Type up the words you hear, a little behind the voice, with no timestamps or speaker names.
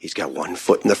He's got one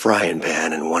foot in the frying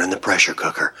pan and one in the pressure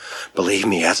cooker. Believe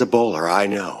me, as a bowler, I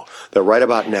know that right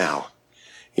about now,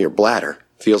 your bladder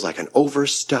feels like an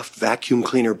overstuffed vacuum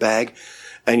cleaner bag,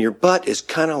 and your butt is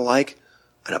kind of like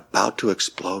an about to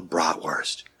explode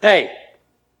bratwurst. Hey,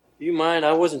 do you mind?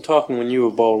 I wasn't talking when you were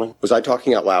bowling. Was I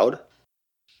talking out loud?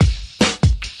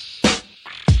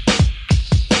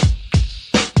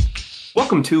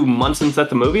 Welcome to Munson's at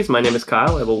the Movies. My name is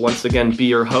Kyle. I will once again be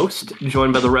your host,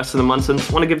 joined by the rest of the Munsons.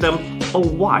 I want to give them a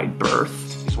wide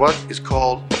berth. He's what is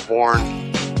called a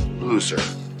born loser.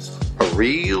 A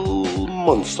real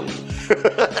Munson.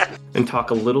 And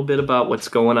talk a little bit about what's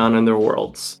going on in their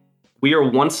worlds. We are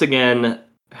once again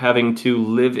having to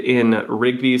live in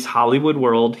Rigby's Hollywood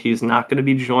world. He's not going to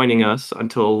be joining us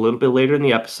until a little bit later in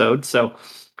the episode, so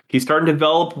he's starting to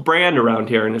develop a brand around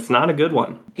here, and it's not a good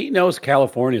one. He knows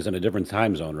California's in a different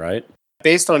time zone, right?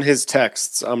 Based on his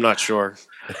texts, I'm not sure.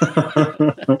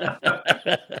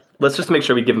 Let's just make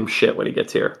sure we give him shit when he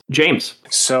gets here. James.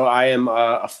 So I am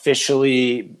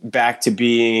officially back to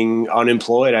being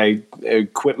unemployed. I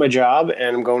quit my job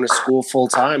and I'm going to school full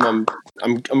time.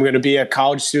 I'm going to be a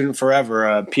college student forever.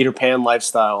 A Peter Pan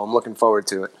lifestyle. I'm looking forward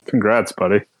to it. Congrats,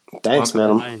 buddy. Thanks,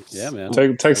 man. Yeah, man.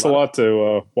 Takes a lot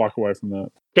to walk away from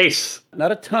that. Case.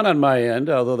 Not a ton on my end,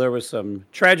 although there was some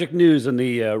tragic news in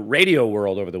the radio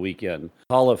world over the weekend.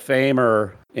 Hall of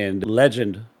Famer and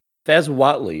legend Fez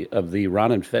Whatley of the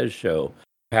Ron and Fez show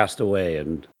passed away,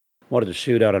 and wanted to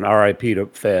shoot out an RIP to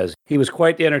Fez. He was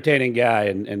quite the entertaining guy,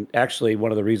 and actually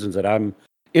one of the reasons that I'm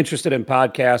interested in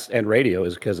podcasts and radio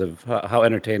is because of how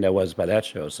entertained I was by that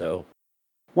show. So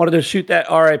wanted to shoot that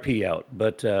RIP out.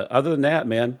 But other than that,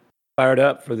 man, fired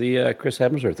up for the Chris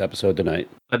Hemsworth episode tonight.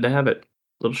 Glad to have it.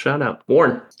 Little shout out.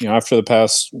 Warren. After the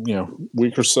past,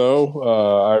 week or so,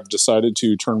 I've decided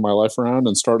to turn my life around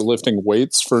and start lifting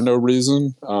weights for no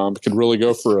reason. Could really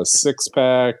go for a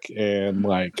 6-pack and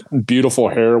like beautiful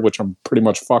hair, which I'm pretty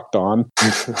much fucked on.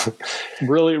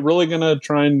 really gonna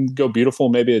try and go beautiful,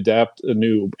 maybe adapt a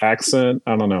new accent.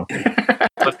 I don't know.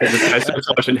 This guy starts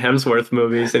watching Hemsworth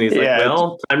movies and he's like,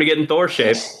 well, time to get in Thor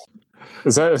shape.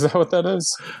 Is that what that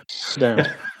is? Damn.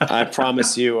 I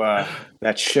promise you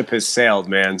that ship has sailed,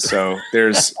 man. So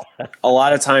there's a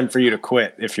lot of time for you to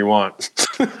quit if you want.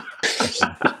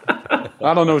 I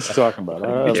don't know what you're talking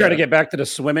about. You trying to get back to the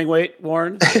swimming weight,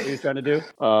 Warren? What are you trying to do?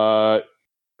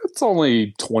 It's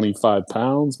only 25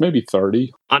 pounds, maybe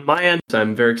 30. On my end,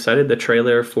 I'm very excited. The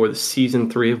trailer for the season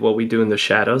 3 of What We Do in the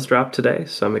Shadows dropped today.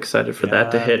 So I'm excited for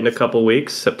that to hit in a couple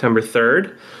weeks, September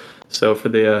 3rd. So for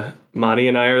the Monty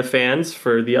and I are the fans.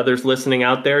 For the others listening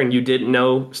out there and you didn't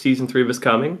know season 3 was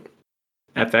coming,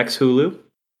 FX Hulu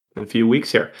in a few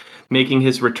weeks here. Making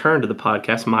his return to the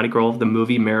podcast, Monty Grohl of the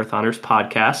Movie Marathoners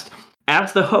podcast.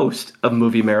 As the host of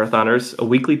Movie Marathoners, a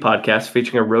weekly podcast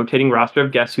featuring a rotating roster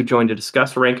of guests who join to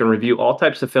discuss, rank, and review all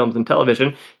types of films and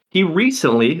television, he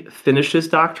recently finished his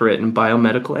doctorate in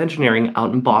biomedical engineering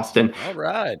out in Boston. All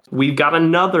right. We've got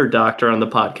another doctor on the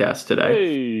podcast today.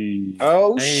 Hey.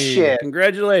 Oh, shit.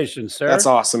 Congratulations, sir. That's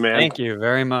awesome, man. Thank you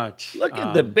very much. Look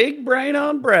at the big brain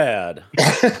on Brad.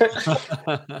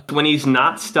 When he's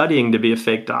not studying to be a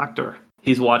fake doctor,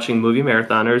 he's watching Movie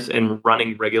Marathoners and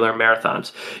running regular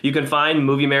marathons. You can find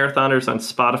Movie Marathoners on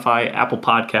Spotify, Apple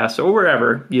Podcasts, or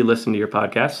wherever you listen to your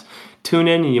podcasts. Tune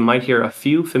in and you might hear a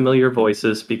few familiar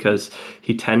voices because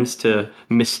he tends to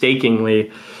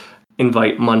mistakenly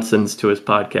invite Munsons to his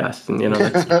podcast. And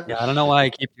Yeah, I don't know why I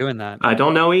keep doing that. I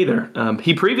don't know either.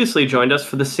 He previously joined us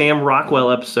for the Sam Rockwell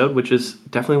episode, which is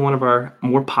definitely one of our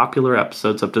more popular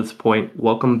episodes up to this point.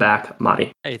 Welcome back,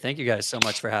 Monty. Hey, thank you guys so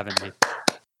much for having me.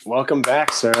 Welcome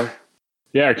back, sir.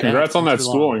 Yeah, congrats on that too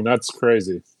long. schooling. That's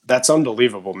crazy. That's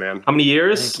unbelievable, man. How many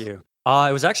years? Thank you.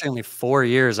 It was actually only 4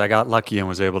 years. I got lucky and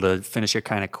was able to finish it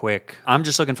kind of quick. I'm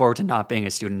just looking forward to not being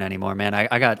a student anymore, man.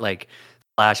 I got like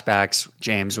flashbacks,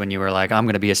 James, when you were like, I'm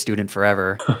going to be a student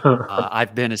forever.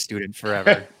 I've been a student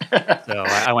forever. So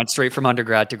I went straight from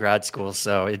undergrad to grad school.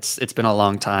 So it's been a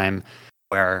long time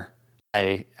where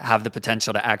I have the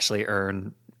potential to actually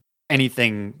earn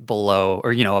anything below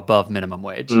or, above minimum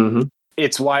wage. Mm-hmm.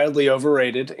 It's wildly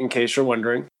overrated, in case you're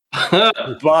wondering.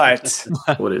 But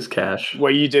what is cash?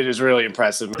 What you did is really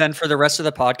impressive. Then for the rest of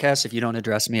the podcast, if you don't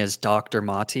address me as Dr.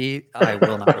 Mati, I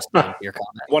will not respond to your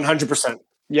comment. 100%.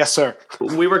 Yes, sir.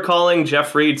 We were calling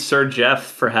Jeff Reed Sir Jeff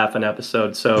for half an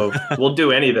episode, so we'll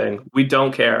do anything. We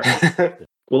don't care.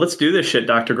 Well, let's do this shit,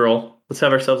 Dr. Grohl. Let's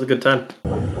have ourselves a good time.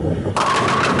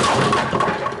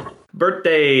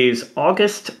 Birthdays,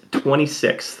 August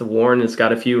 26th. Warren has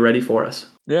got a few ready for us.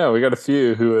 Yeah, we got a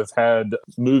few who have had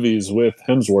movies with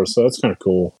Hemsworth, so that's kind of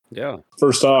cool. Yeah.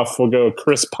 First off, we'll go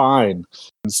Chris Pine.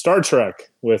 Star Trek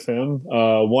with him.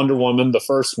 Wonder Woman, the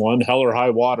first one, Hell or High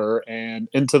Water, and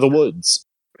Into the Woods.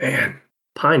 Man,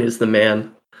 Pine is the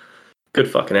man. Good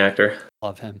fucking actor.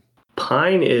 Love him.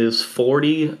 Pine is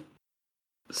 47.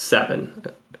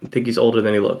 I think he's older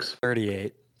than he looks.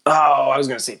 38. Oh, I was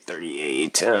going to say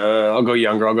 38. I'll go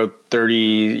younger. I'll go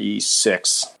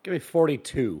 36. Give me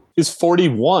 42. He's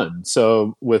 41,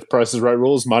 so with Price is Right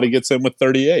rules, Marty gets in with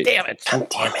 38. Damn it. Damn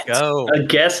it. Go. I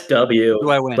guess W. Who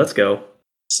do I win? Let's go.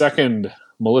 Second,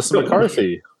 Melissa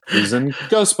McCarthy. Who's in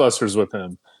Ghostbusters with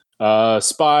him.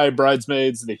 Spy,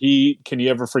 Bridesmaids, The Heat, Can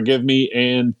You Ever Forgive Me,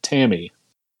 and Tammy.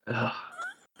 Ugh.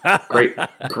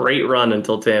 Great run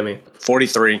until Tammy.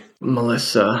 43.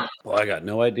 Melissa. Well, I got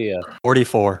no idea.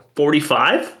 44.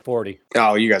 45? 40.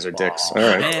 Oh, you guys are dicks. All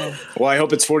right. Man. Well, I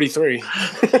hope it's 43.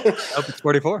 Hope it's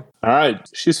 44. All right,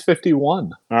 she's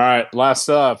 51. All right, last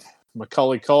up,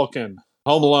 Macaulay Culkin.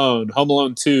 Home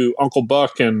Alone 2, Uncle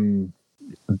Buck, and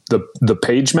the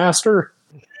Page Master.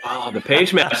 Oh, the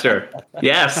Page Master.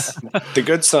 Yes. The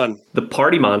good son. The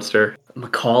party monster.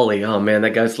 Macaulay. Oh, man,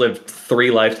 that guy's lived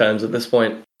 3 lifetimes at this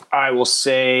point. I will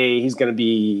say he's going to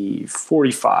be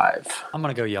 45. I'm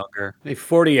going to go younger. Hey,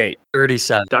 48.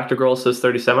 37. Dr. Grohl says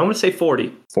 37. I'm going to say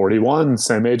 40. 41,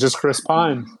 same age as Chris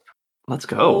Pine. Let's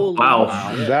go. Holy Wow.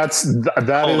 That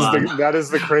is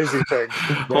the crazy thing.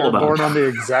 They're Hold on. born on the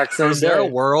exact same Is there a day.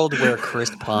 world where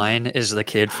Chris Pine is the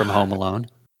kid from Home Alone?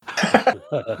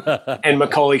 And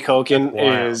Macaulay Culkin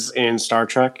Wow. is in Star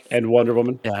Trek. And Wonder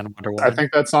Woman. Yeah, I Wonder I Woman.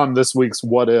 think that's on this week's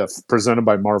What If, presented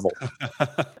by Marvel.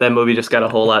 That movie just got a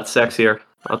whole lot sexier,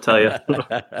 I'll tell you.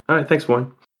 All right, thanks,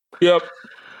 Warren. Yep.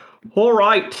 All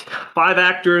right. 5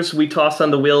 actors we tossed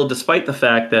on the wheel, despite the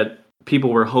fact that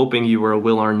people were hoping you were a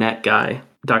Will Arnett guy.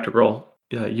 Dr. Grohl,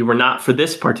 you were not for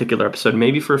this particular episode,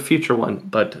 maybe for a future one,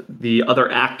 but the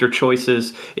other actor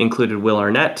choices included Will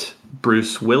Arnett,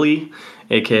 Bruce Willis,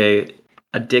 a.k.a.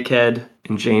 a dickhead,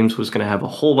 and James was going to have a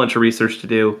whole bunch of research to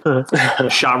do.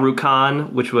 Shah Rukh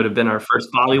Khan, which would have been our first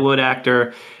Bollywood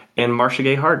actor, and Marcia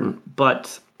Gay Harden.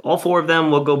 But all 4 of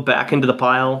them will go back into the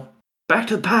pile. Back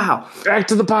to the pile. Back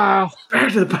to the pile.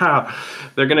 Back to the pile.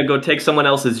 They're going to go take someone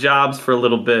else's jobs for a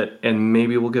little bit, and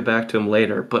maybe we'll get back to them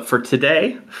later. But for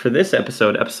today, for this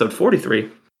episode, episode 43,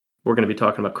 we're going to be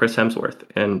talking about Chris Hemsworth.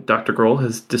 And Dr. Grohl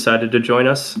has decided to join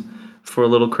us for a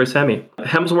little Chris Hemi.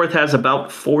 Hemsworth has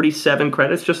about 47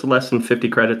 credits, just less than 50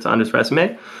 credits on his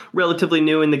resume. Relatively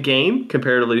new in the game,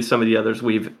 comparatively to some of the others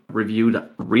we've reviewed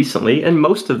recently, and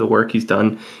most of the work he's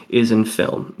done is in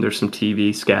film. There's some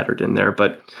TV scattered in there,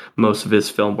 but most of his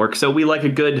film work. So we like a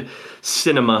good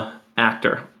cinema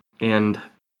actor. And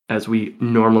as we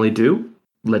normally do,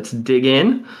 let's dig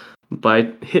in by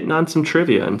hitting on some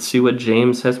trivia and see what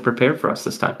James has prepared for us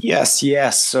this time. Yes.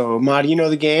 So, Madi, you know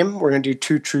the game. We're going to do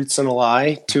 2 truths and a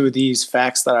lie. 2 of these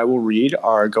facts that I will read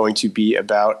are going to be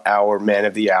about our man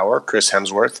of the hour, Chris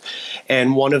Hemsworth.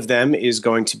 And one of them is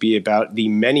going to be about the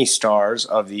many stars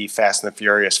of the Fast and the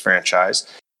Furious franchise.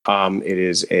 It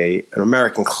is an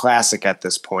American classic at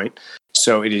this point.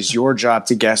 So it is your job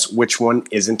to guess which one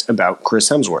isn't about Chris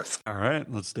Hemsworth. All right,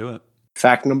 let's do it.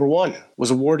 Fact number 1,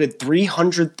 was awarded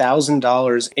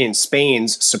 $300,000 in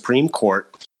Spain's Supreme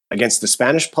Court against the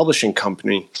Spanish publishing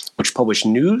company, which published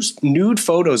nude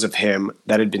photos of him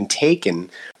that had been taken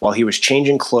while he was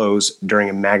changing clothes during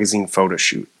a magazine photo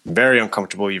shoot. Very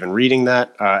uncomfortable even reading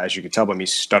that, as you can tell by me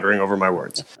stuttering over my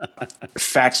words.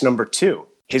 Fact number 2,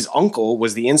 his uncle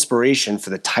was the inspiration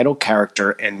for the title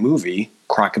character and movie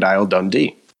Crocodile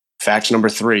Dundee. Fact number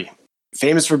 3,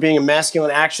 famous for being a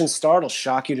masculine action star, it'll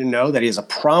shock you to know that he has a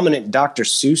prominent Dr.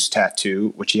 Seuss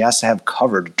tattoo, which he has to have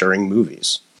covered during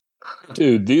movies.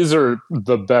 Dude, these are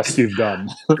the best you've done.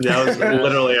 Those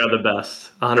literally are the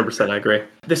best. 100%, I agree.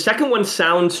 The second one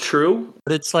sounds true.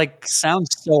 But it's like,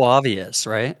 sounds so obvious,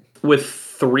 right? With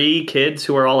 3 kids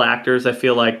who are all actors, I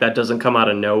feel like that doesn't come out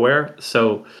of nowhere.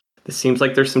 So it seems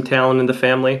like there's some talent in the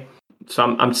family. So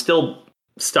I'm still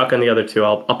stuck on the other 2.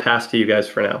 I'll pass to you guys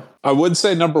for now. I would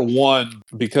say number 1,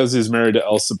 because he's married to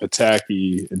Elsa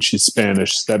Pataki and she's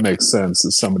Spanish, that makes sense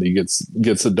that somebody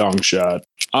gets a dong shot.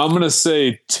 I'm going to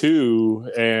say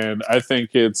 2, and I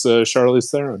think it's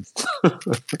Charlize Theron.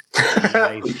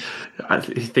 I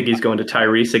think he's going to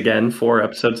Tyrese again 4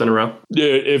 episodes in a row. Yeah,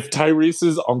 if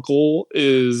Tyrese's uncle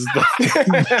is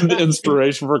the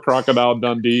inspiration for Crocodile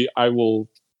Dundee, I will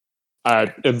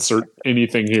insert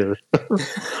anything here.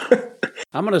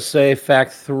 I'm going to say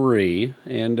fact 3,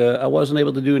 and I wasn't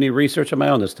able to do any research on my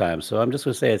own this time, so I'm just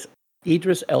going to say it's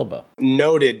Idris Elba.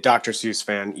 Noted Dr. Seuss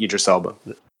fan, Idris Elba.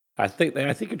 I think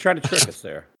you're trying to trick us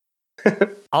there.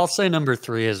 I'll say number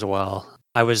 3 as well.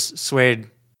 I was swayed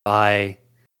by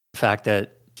the fact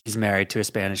that he's married to a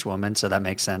Spanish woman, so that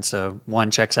makes sense. So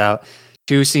 1 checks out.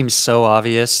 2 seems so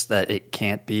obvious that it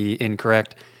can't be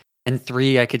incorrect. And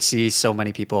 3, I could see so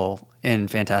many people in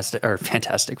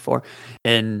Fantastic Four.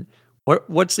 And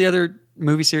what's the other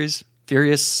movie series?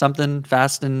 Furious something?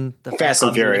 Fast and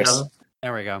Furious.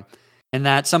 There we go. And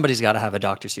that somebody's got to have a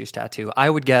Dr. Seuss tattoo. I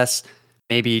would guess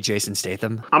maybe Jason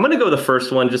Statham. I'm going to go the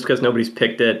first one just because nobody's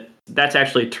picked it. That's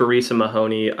actually Teresa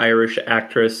Mahoney, Irish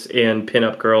actress and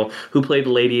pinup girl who played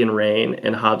Lady in Rain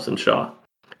in Hobbs and Shaw.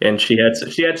 And she had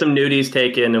some nudies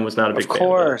taken and was not a big fan. Of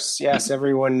course, yes,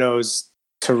 everyone knows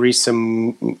Teresa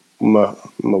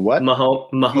what?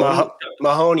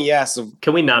 Mahoney, yes.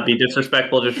 Can we not be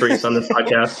disrespectful to Teresa on this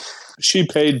podcast? She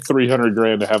paid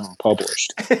 $300,000 to have them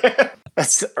published.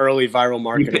 That's early viral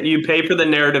marketing. You pay for the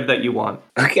narrative that you want.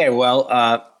 Okay, well,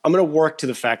 I'm going to work to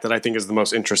the fact that I think is the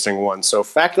most interesting one. So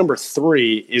fact number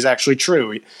 3 is actually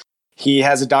true. He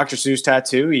has a Dr. Seuss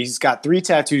tattoo. He's got 3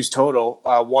 tattoos total.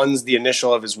 One's the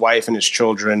initial of his wife and his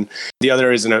children. The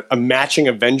other is a matching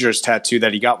Avengers tattoo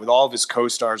that he got with all of his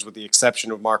co-stars with the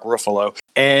exception of Mark Ruffalo.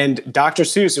 And Dr.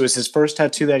 Seuss, it was his first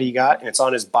tattoo that he got, and it's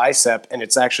on his bicep, and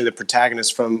it's actually the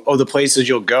protagonist from The Places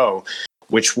You'll Go,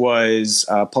 which was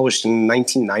published in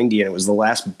 1990, and it was the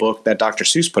last book that Dr.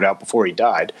 Seuss put out before he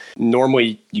died.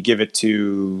 Normally, you give it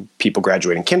to people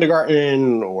graduating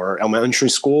kindergarten or elementary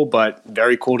school, but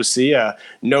very cool to see a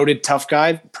noted tough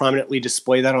guy prominently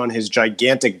display that on his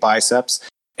gigantic biceps,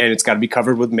 and it's got to be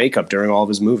covered with makeup during all of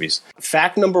his movies.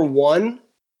 Fact number 1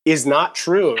 is not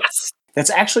true. That's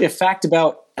actually a fact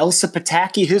about Elsa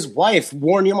Pataki, his wife.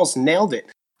 Warren, you almost nailed it.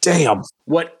 Damn.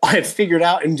 What I figured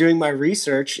out in doing my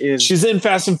research is she's in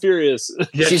Fast and Furious.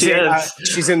 Yes,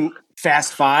 she's in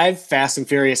Fast 5, Fast and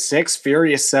Furious 6,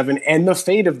 Furious 7, and The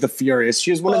Fate of the Furious.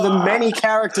 She is one of the many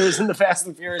characters in the Fast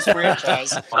and Furious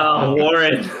franchise. Oh,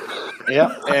 Warren.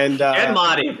 Yep. And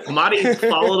Marty. Marty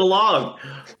followed along.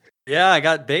 Yeah, I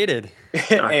got baited.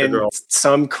 And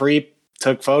some creep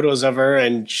took photos of her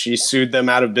and she sued them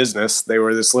out of business. They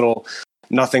were this little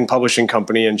nothing publishing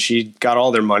company and she got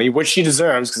all their money, which she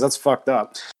deserves because that's fucked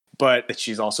up. But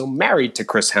she's also married to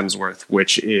Chris Hemsworth,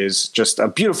 which is just a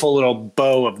beautiful little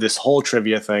bow of this whole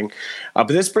trivia thing. But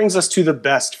this brings us to the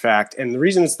best fact. And the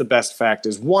reason it's the best fact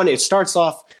is, 1, it starts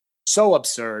off so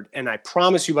absurd. And I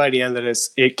promise you by the end of this,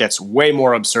 it gets way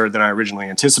more absurd than I originally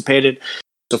anticipated.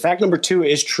 So fact number 2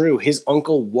 is true. His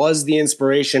uncle was the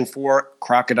inspiration for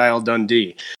Crocodile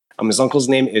Dundee. His uncle's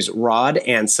name is Rod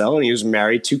Ansel, and he was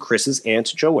married to Chris's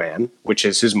Aunt Joanne, which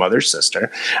is his mother's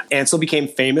sister. Ansel became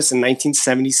famous in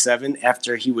 1977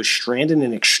 after he was stranded in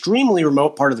an extremely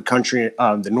remote part of the country,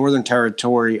 the Northern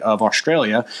Territory of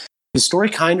Australia. His story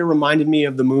kind of reminded me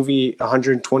of the movie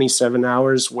 127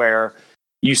 Hours, where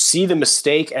you see the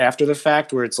mistake after the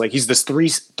fact, where it's like he's this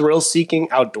thrill-seeking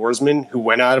outdoorsman who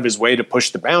went out of his way to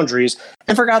push the boundaries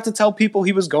and forgot to tell people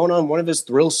he was going on one of his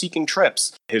thrill-seeking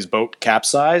trips. His boat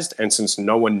capsized, and since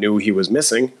no one knew he was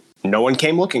missing, no one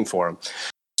came looking for him.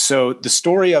 So the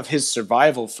story of his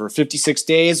survival for 56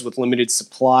 days with limited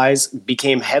supplies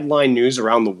became headline news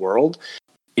around the world.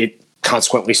 It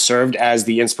consequently served as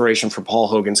the inspiration for Paul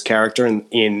Hogan's character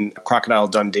in Crocodile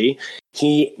Dundee.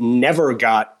 He never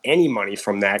got any money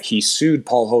from that. He sued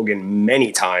Paul Hogan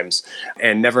many times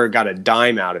and never got a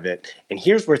dime out of it. And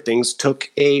here's where things took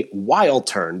a wild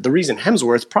turn. The reason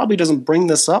Hemsworth probably doesn't bring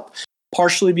this up,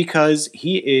 partially because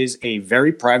he is a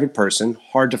very private person,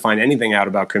 hard to find anything out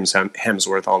about Chris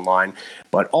Hemsworth online,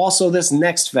 but also this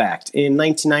next fact. In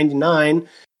 1999,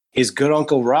 his good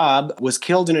uncle Rob was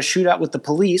killed in a shootout with the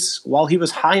police while he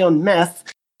was high on meth.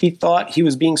 He thought he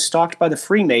was being stalked by the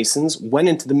Freemasons, went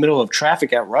into the middle of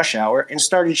traffic at rush hour, and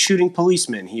started shooting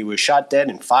policemen. He was shot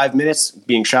dead in 5 minutes,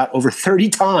 being shot over 30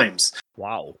 times.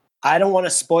 Wow. I don't want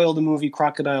to spoil the movie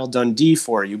Crocodile Dundee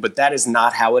for you, but that is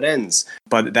not how it ends.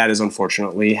 But that is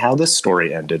unfortunately how this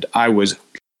story ended. I was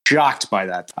shocked by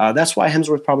that. That's why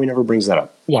Hemsworth probably never brings that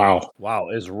up. Wow. Wow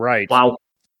is right. Wow.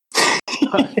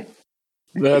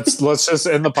 Let's just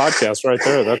end the podcast right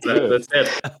there. That's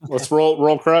it. Let's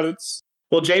roll credits.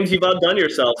 Well, James, you've outdone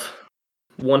yourself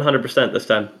 100% this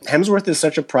time. Hemsworth is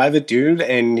such a private dude,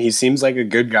 and he seems like a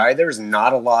good guy. There's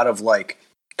not a lot of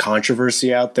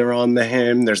controversy out there on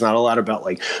him. There's not a lot about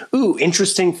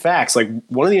interesting facts.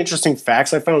 One of the interesting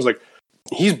facts I found was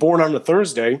he's born on a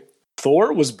Thursday.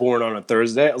 Thor was born on a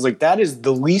Thursday. I was like, that is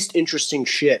the least interesting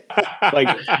shit.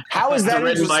 How is that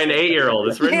It's written by an 8-year-old.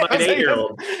 It's written by an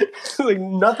 8-year-old.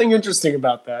 Nothing interesting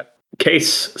about that.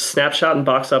 Case, snapshot in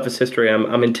box office history.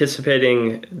 I'm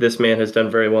anticipating this man has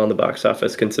done very well in the box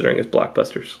office considering his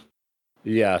blockbusters.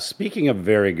 Yeah, speaking of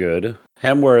very good,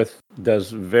 Hemsworth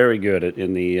does very good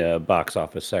in the box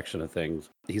office section of things.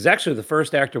 He's actually the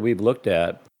first actor we've looked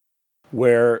at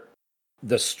where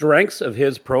the strengths of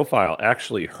his profile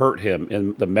actually hurt him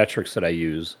in the metrics that I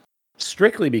use,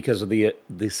 strictly because of the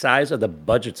size of the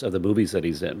budgets of the movies that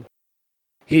he's in.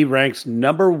 He ranks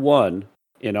number one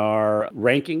in our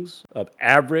rankings of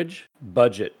average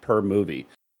budget per movie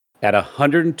at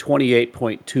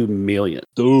 $128.2 million.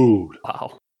 Dude.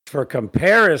 Wow. For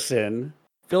comparison,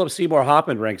 Philip Seymour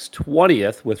Hoffman ranks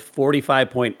 20th with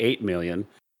 $45.8 million,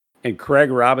 and Craig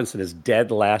Robinson is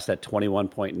dead last at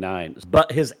 21.9.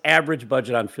 But his average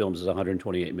budget on films is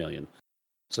 $128 million.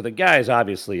 So the guy is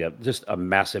obviously just a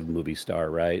massive movie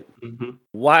star, right? Mm-hmm.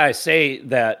 Why I say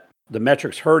that the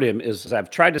metrics hurt him is I've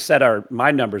tried to set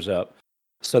my numbers up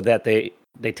so that they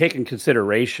take in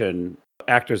consideration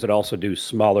actors that also do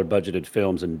smaller budgeted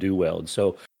films and do well. And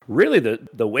so really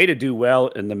the way to do well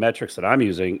in the metrics that I'm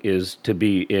using is to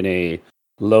be in a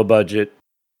low budget,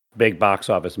 big box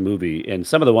office movie. And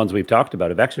some of the ones we've talked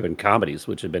about have actually been comedies,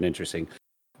 which have been interesting.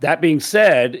 That being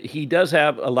said, he does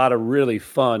have a lot of really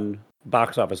fun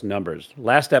box office numbers.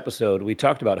 Last episode, we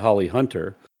talked about Holly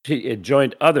Hunter. She had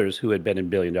joined others who had been in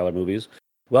billion-dollar movies.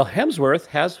 Well, Hemsworth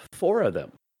has 4 of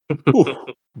them.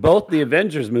 Both the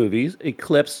Avengers movies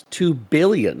eclipsed $2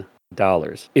 billion.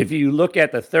 If you look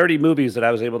at the 30 movies that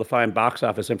I was able to find box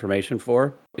office information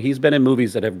for, he's been in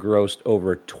movies that have grossed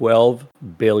over $12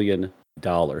 billion.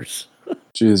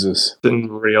 Jesus. It's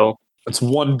unreal. That's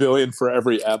 $1 billion for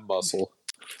every M muscle.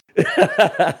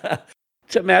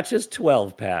 To match his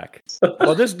 12-pack.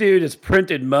 Well, this dude has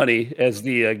printed money as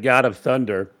the God of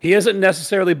Thunder. He isn't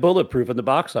necessarily bulletproof in the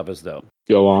box office, though.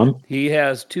 Go on. He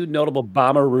has 2 notable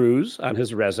bomberoos on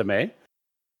his resume.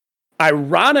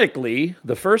 Ironically,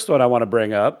 the first one I want to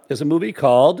bring up is a movie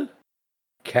called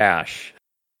Cash,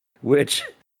 which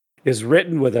is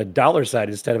written with a dollar sign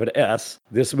instead of an S.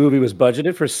 This movie was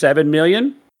budgeted for $7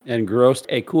 million and grossed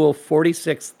a cool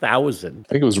 $46,000. I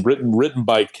think it was written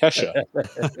by Kesha.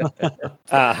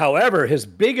 However, his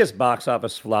biggest box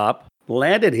office flop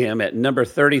landed him at number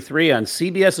 33 on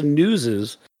CBS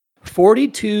News's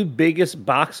 42 biggest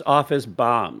box office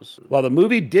bombs. While the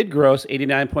movie did gross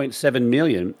 $89.7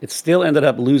 million, it still ended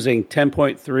up losing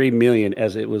 $10.3 million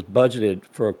as it was budgeted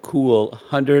for a cool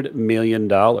 $100 million.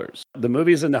 The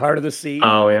movie's in the heart of the sea.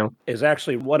 Oh, yeah. Is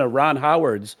actually one of Ron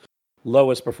Howard's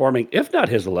lowest performing, if not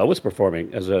his lowest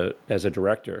performing as a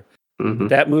director. Mm-hmm.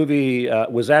 That movie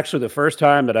was actually the first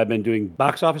time that I've been doing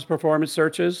box office performance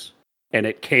searches, and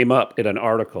it came up in an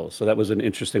article. So that was an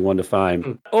interesting one to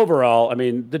find. Overall, I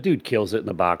mean, the dude kills it in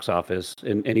the box office,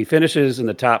 and he finishes in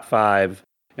the top 5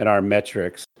 in our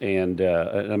metrics. And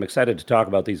I'm excited to talk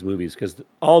about these movies because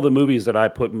all the movies that I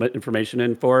put information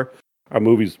in for are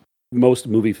movies most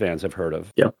movie fans have heard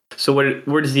of. Yeah. So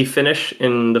where does he finish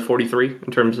in the 43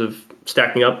 in terms of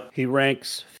stacking up? He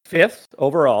ranks 5th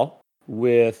overall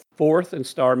with 4th in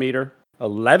Star Meter,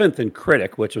 11th in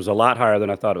Critic, which was a lot higher than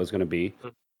I thought it was going to be,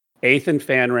 8th in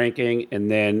Fan Ranking,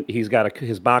 and then he's got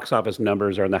his box office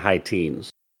numbers are in the high teens.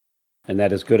 And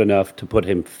that is good enough to put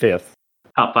him 5th.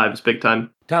 Top 5 is big time.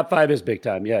 Top 5 is big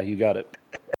time. Yeah, you got it.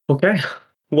 Okay.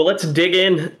 Well, let's dig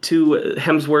in to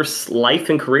Hemsworth's life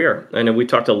and career. I know we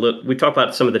talked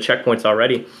about some of the checkpoints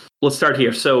already. Let's start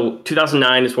here. So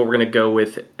 2009 is what we're going to go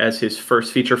with as his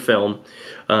first feature film.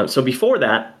 So before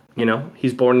that,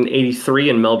 he's born in 1983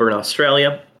 in Melbourne,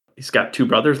 Australia. He's got 2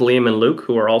 brothers, Liam and Luke,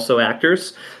 who are also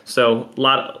actors. So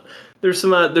there's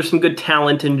some good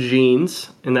talent and genes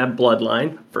in that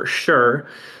bloodline for sure.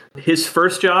 His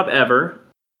first job ever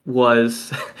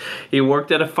was he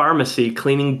worked at a pharmacy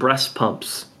cleaning breast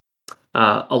pumps.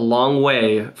 A long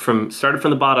way started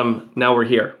from the bottom. Now we're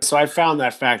here. So I found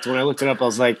that fact. When I looked it up, I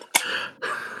was like,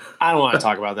 I don't want to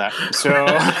talk about that. So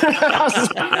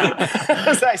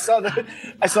I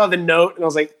saw the note and I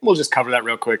was like, we'll just cover that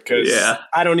real quick because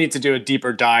I don't need to do a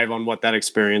deeper dive on what that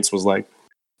experience was like.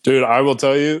 Dude, I will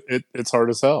tell you, it's hard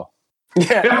as hell.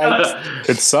 Yeah,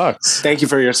 it sucks. Thank you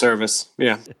for your service.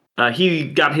 Yeah. He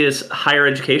got his higher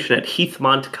education at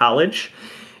Heathmont College,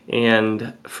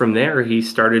 and from there he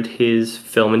started his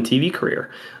film and TV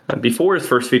career. Before his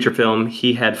first feature film,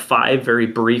 he had 5 very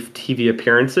brief TV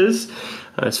appearances.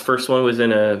 His first one was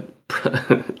in a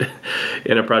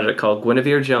project called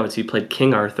Guinevere Jones. He played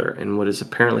King Arthur in what is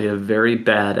apparently a very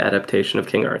bad adaptation of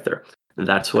King Arthur.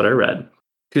 That's what I read.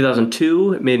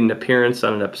 2002, made an appearance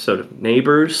on an episode of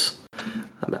Neighbors.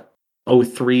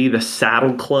 2003, The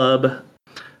Saddle Club.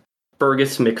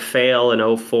 Fergus MacPhail in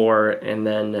 2004, and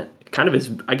then kind of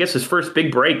his first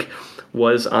big break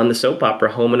was on the soap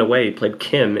opera Home and Away. He played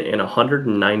Kim in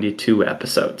 192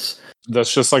 episodes.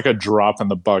 That's just like a drop in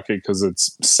the bucket because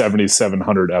it's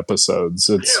 7,700 episodes.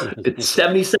 It's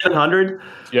 7,700.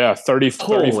 Yeah, 35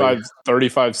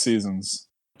 Holy. seasons.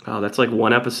 Oh, that's like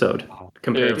one episode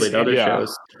comparatively to other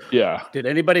shows. Yeah. Did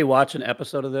anybody watch an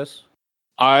episode of this?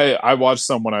 I watched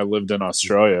some when I lived in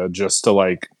Australia just to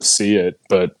like see it,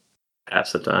 but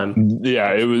Pass the time.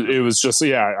 yeah, it was just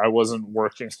I wasn't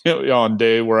working on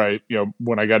day where I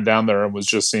when I got down there and was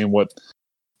just seeing what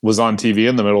was on TV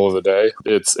in the middle of the day.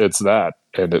 It's that,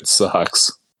 and it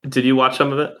sucks. Did you watch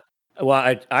some of it?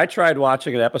 Well, I tried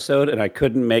watching an episode and I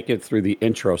couldn't make it through the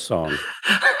intro song.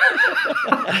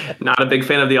 Not a big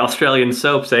fan of the Australian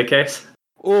soaps, Case?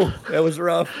 Oh, that was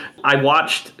rough. I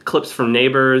watched clips from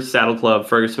Neighbours, Saddle Club,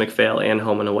 Fergus McPhail, and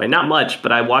Home and Away. Not much,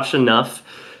 but I watched enough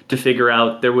to figure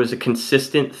out there was a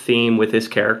consistent theme with his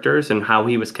characters and how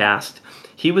he was cast.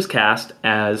 He was cast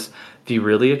as the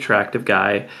really attractive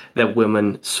guy that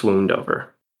women swooned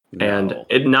over. No.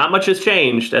 And not much has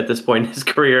changed at this point in his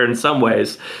career in some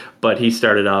ways, but he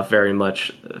started off very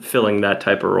much filling that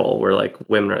type of role where like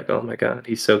women are like, oh my God,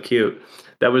 he's so cute.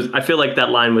 I feel like that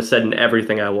line was said in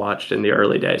everything I watched in the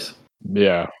early days.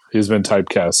 Yeah, he's been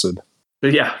typecasted.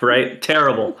 Yeah, right?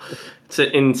 Terrible. It's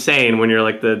insane when you're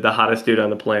like the hottest dude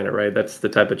on the planet, right? That's the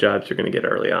type of jobs you're going to get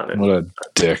early on. What a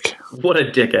dick. What a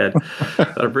dickhead.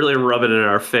 Really rub it in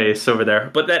our face over there.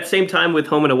 But that same time with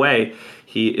Home and Away,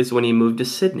 is when he moved to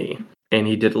Sydney. And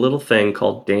he did a little thing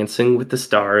called Dancing with the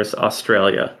Stars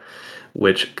Australia,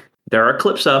 which there are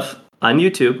clips of on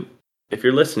YouTube. If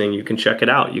you're listening, you can check it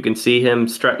out. You can see him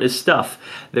strutting his stuff.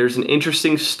 There's an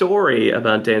interesting story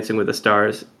about Dancing with the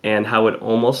Stars and how it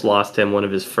almost lost him one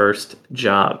of his first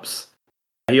jobs.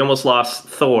 He almost lost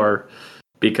Thor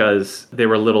because they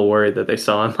were a little worried that they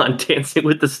saw him on Dancing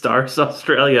with the Stars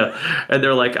Australia. And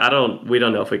they're like, we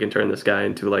don't know if we can turn this guy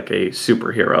into like a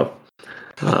superhero.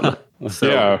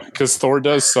 Yeah, because Thor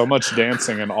does so much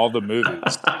dancing in all the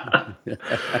movies.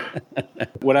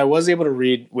 What I was able to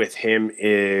read with him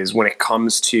is when it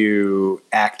comes to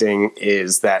acting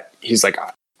is that he's like,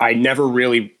 I never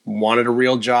really wanted a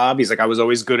real job. He's like, I was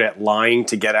always good at lying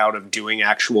to get out of doing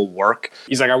actual work.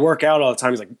 He's like, I work out all the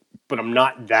time. He's like, but I'm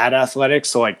not that athletic.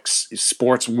 So like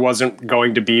sports wasn't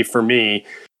going to be for me.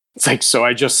 It's like, so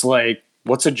I just like,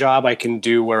 what's a job I can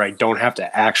do where I don't have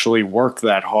to actually work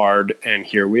that hard? And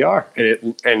here we are.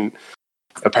 And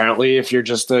apparently if you're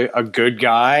just a good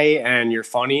guy and you're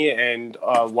funny and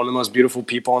one of the most beautiful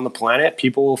people on the planet,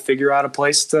 people will figure out a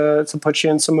place to put you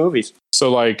in some movies.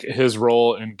 So like his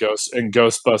role in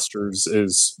Ghostbusters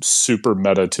is super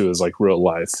meta to his like real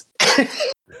life.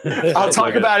 I'll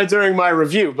talk about it during my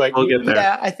review, but we'll get there.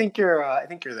 Yeah, I think you're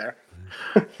there.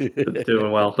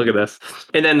 Doing well. Look at this.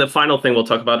 And then the final thing we'll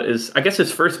talk about is, I guess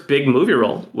his first big movie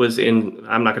role was in,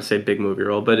 I'm not going to say big movie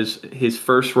role, but his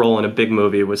first role in a big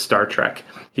movie was Star Trek.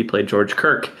 He played George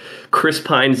Kirk, Chris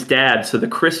Pine's dad. So the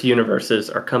Chris universes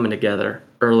are coming together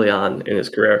early on in his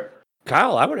career.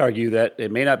 Kyle, I would argue that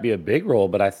it may not be a big role,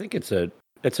 but I think it's a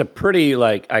pretty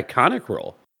like iconic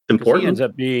role. Important. He ends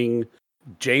up being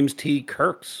James T.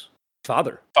 Kirk's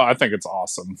father. Oh, I think it's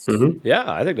awesome. Mm-hmm.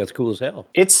 Yeah, I think that's cool as hell.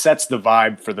 It sets the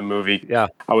vibe for the movie. Yeah.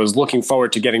 I was looking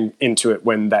forward to getting into it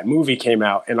when that movie came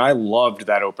out, and I loved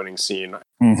that opening scene.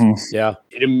 Mm-hmm. Yeah.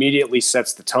 It immediately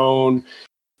sets the tone.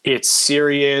 It's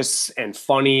serious and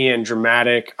funny and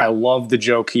dramatic. I love the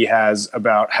joke he has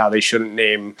about how they shouldn't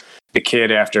name the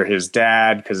kid after his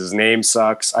dad because his name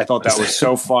sucks. I thought that was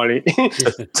so funny.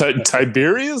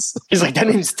 Tiberius? He's like, that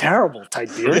name's terrible.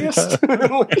 Tiberius?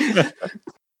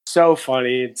 So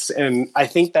funny. And I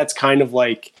think that's kind of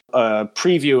like a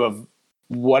preview of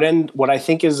what I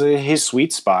think is his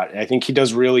sweet spot. I think he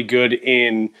does really good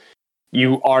in,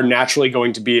 you are naturally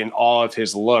going to be in awe of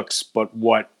his looks, but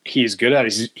what he's good at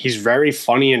is he's very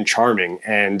funny and charming.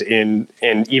 And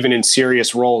even in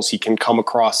serious roles, he can come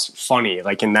across funny,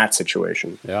 like in that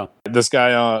situation. Yeah. This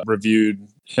guy reviewed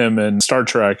him in Star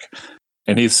Trek,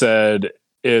 and he said,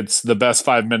 it's the best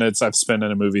 5 minutes I've spent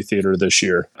in a movie theater this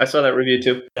year. I saw that review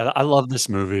too. Yeah, I love this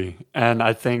movie. And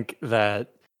I think that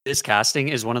this casting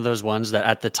is one of those ones that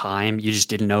at the time you just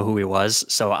didn't know who he was.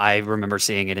 So I remember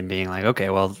seeing it and being like, okay,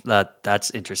 well,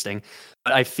 that's interesting.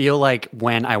 But I feel like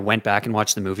when I went back and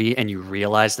watched the movie and you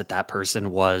realize that person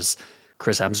was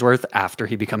Chris Hemsworth after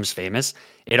he becomes famous,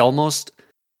 it almost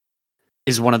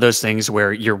is one of those things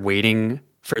where you're waiting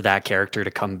for that character to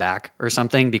come back or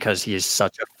something because he is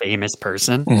such a famous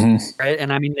person. Mm-hmm. Right.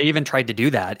 And I mean, they even tried to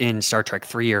do that in Star Trek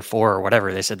 3 or 4 or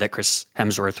whatever. They said that Chris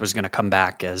Hemsworth was going to come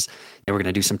back as they were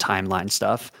going to do some timeline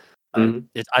stuff.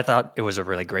 I thought it was a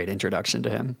really great introduction to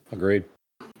him. Agreed.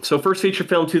 So first feature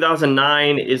film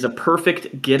 2009 is A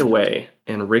Perfect Getaway,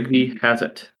 and Rigby has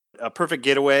it. A Perfect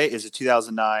Getaway is a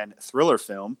 2009 thriller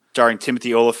film starring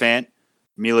Timothy Olyphant,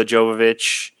 Mila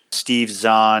Jovovich, Steve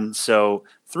Zahn. So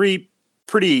 3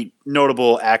 pretty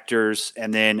notable actors,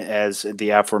 and then as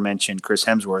the aforementioned Chris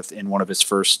Hemsworth in one of his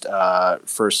first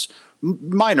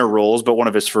minor roles, but one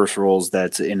of his first roles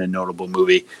that's in a notable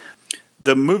movie.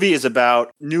 The movie is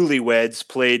about newlyweds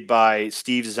played by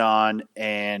Steve Zahn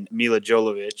and Mila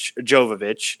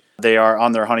Jovovich. They are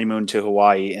on their honeymoon to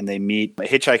Hawaii, and they meet a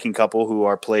hitchhiking couple who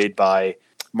are played by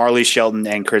Marley Shelton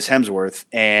and Chris Hemsworth.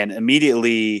 And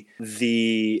immediately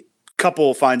the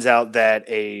couple finds out that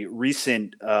a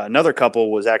recent another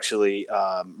couple was actually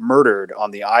murdered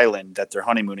on the island that they're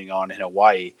honeymooning on in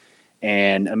Hawaii.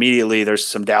 And immediately there's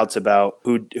some doubts about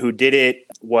who did it,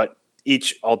 what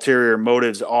each ulterior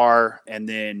motives are. And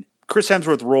then Chris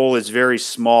Hemsworth's role is very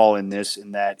small in this,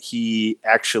 in that he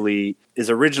actually is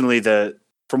originally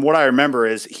from what I remember,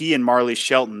 is he and Marley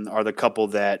Shelton are the couple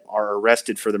that are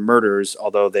arrested for the murders,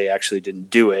 although they actually didn't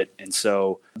do it. And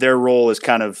so their role is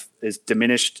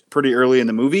diminished pretty early in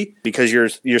the movie, because you're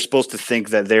supposed to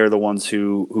think that they're the ones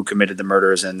who committed the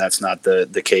murders, and that's not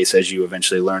the case, as you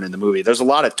eventually learn in the movie. There's a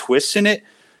lot of twists in it.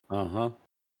 A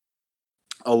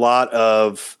lot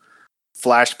of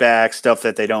flashback stuff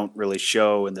that they don't really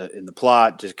show in the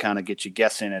plot, just kind of get you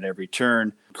guessing at every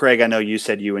turn. Craig, I know you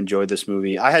said you enjoyed this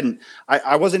movie.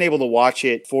 I wasn't able to watch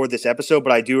it for this episode,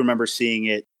 but I do remember seeing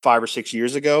it 5 or 6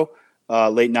 years ago,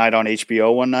 late night on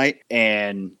HBO one night.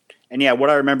 And yeah, what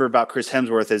I remember about Chris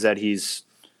Hemsworth is that he's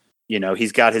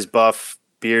got his buff,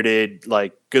 bearded,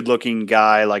 like good looking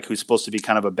guy, like who's supposed to be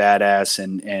kind of a badass.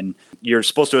 And you're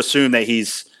supposed to assume that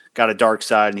he's got a dark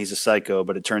side and he's a psycho,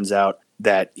 but it turns out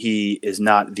that he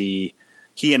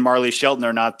and Marley Shelton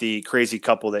are not the crazy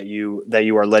couple that you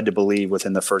are led to believe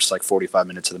within the first 45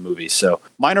 minutes of the movie. So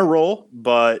minor role,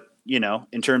 but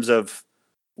in terms of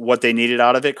what they needed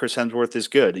out of it, Chris Hemsworth is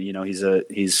good.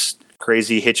 He's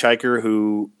crazy hitchhiker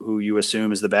who you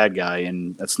assume is the bad guy,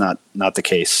 and that's not the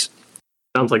case.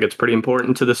 Sounds like it's pretty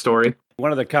important to the story.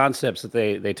 One of the concepts that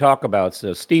they talk about,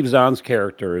 so Steve Zahn's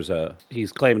character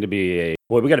he's claimed to be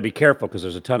we got to be careful because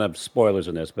there's a ton of spoilers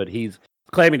in this, but he's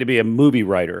claiming to be a movie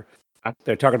writer.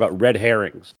 They're talking about red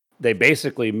herrings. They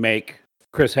basically make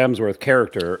Chris Hemsworth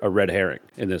character a red herring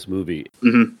in this movie.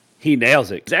 Mm-hmm. He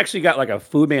nails it. He's actually got like a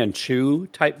Fu Manchu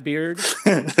type beard,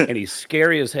 and he's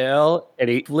scary as hell, and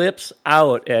he flips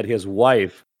out at his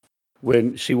wife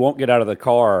when she won't get out of the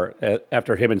car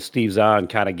after him and Steve Zahn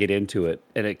kind of get into it.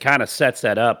 And it kind of sets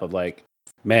that up of like,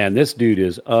 man, this dude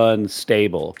is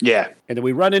unstable. Yeah. And then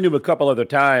we run into him a couple other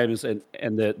times, and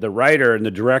the writer and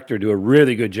the director do a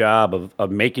really good job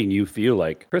of making you feel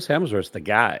like Chris Hemsworth's the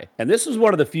guy. And this is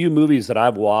one of the few movies that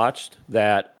I've watched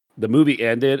that the movie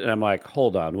ended, and I'm like,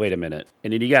 hold on, wait a minute.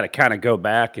 And then you got to kind of go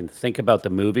back and think about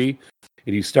the movie,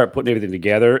 and you start putting everything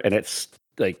together, and it's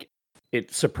like,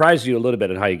 it surprised you a little bit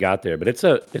on how you got there. But it's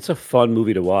a fun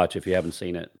movie to watch if you haven't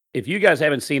seen it. If you guys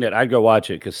haven't seen it, I'd go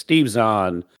watch it, because Steve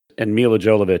Zahn and Mila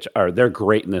Jovovich they're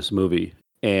great in this movie.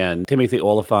 And Timothy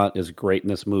Olyphant is great in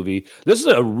this movie. This is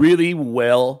a really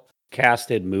well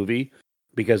casted movie,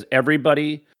 because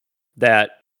everybody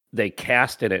that they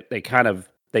cast in it,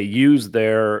 they use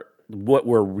what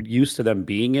we're used to them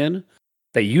being in.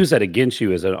 They use that against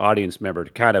you as an audience member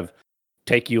to kind of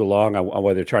take you along on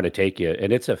where they're trying to take you.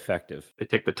 And it's effective. They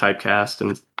take the typecast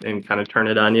and kind of turn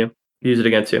it on you, use it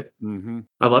against you. Mm-hmm.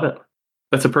 I love it.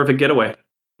 That's a perfect getaway.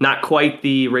 Not quite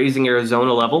the Raising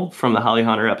Arizona level from the Holly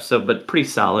Hunter episode, but pretty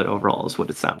solid overall is what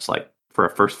it sounds like for a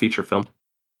first feature film.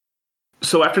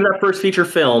 So after that first feature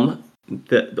film,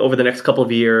 over the next couple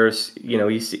of years,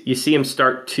 you see him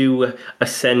start to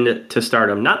ascend to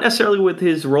stardom. Not necessarily with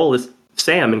his role as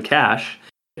Sam in Cash,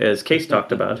 as Case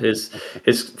talked about. His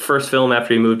first film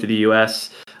after he moved to the U.S.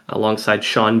 alongside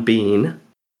Sean Bean.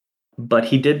 But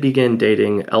he did begin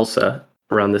dating Elsa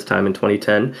around this time in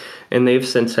 2010, and they've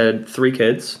since had 3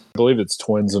 kids. I believe it's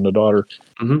twins and a daughter.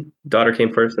 Mm-hmm. Daughter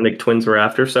came first, and the twins were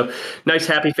after. So nice,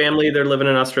 happy family. They're living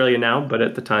in Australia now, but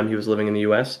at the time he was living in the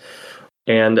U.S.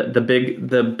 And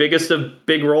the biggest of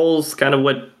big roles, kind of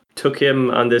what took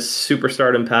him on this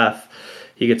superstardom path.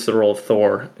 He gets the role of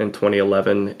Thor in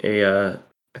 2011.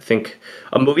 I think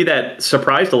a movie that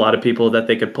surprised a lot of people that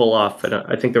they could pull off. And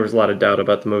I think there was a lot of doubt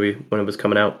about the movie when it was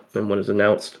coming out and when it was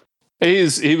announced.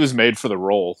 He was made for the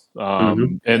role.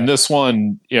 And this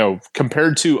one,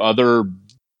 compared to other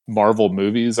Marvel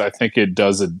movies, I think it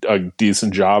does a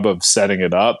decent job of setting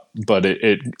it up, but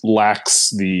it lacks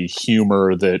the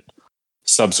humor that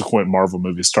subsequent Marvel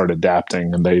movies start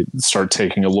adapting, and they start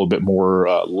taking a little bit more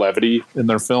levity in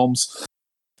their films.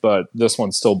 But this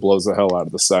one still blows the hell out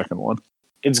of the second one.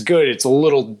 It's good. It's a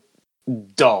little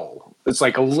dull. it's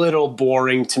like a little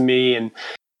boring to me, and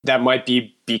that might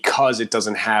be because it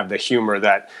doesn't have the humor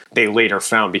that they later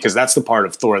found, because that's the part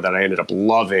of Thor that I ended up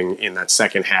loving in that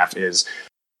second half, is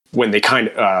when they kind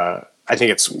of I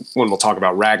think it's when we'll talk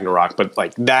about Ragnarok, but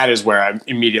like that is where I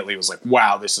immediately was like,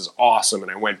 wow, this is awesome.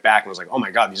 And I went back and was like, oh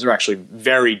my God, these are actually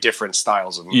very different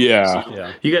styles of movies.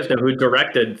 Yeah. You guys know who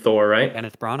directed Thor, right?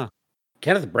 Kenneth Branagh.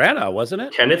 Kenneth Branagh, wasn't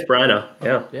it? Kenneth Branagh,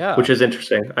 Yeah. Which is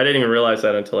interesting. I didn't even realize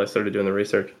that until I started doing the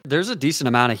research. There's a decent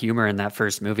amount of humor in that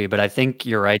first movie, but I think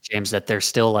you're right, James, that they're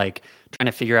still like trying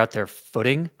to figure out their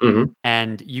footing. Mm-hmm.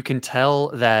 And you can tell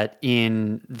that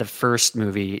in the first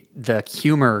movie, the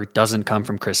humor doesn't come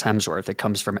from Chris Hemsworth. It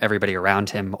comes from everybody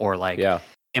around him, or like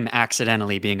him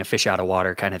accidentally being a fish out of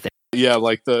water kind of thing. Yeah,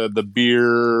 like the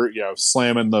beer,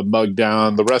 slamming the mug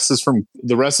down. The rest is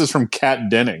from Kat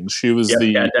Dennings. She was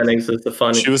Kat Dennings is the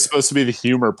funny. She was supposed to be the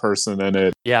humor person in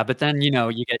it. Yeah, but then you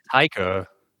get Taika,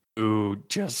 who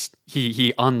just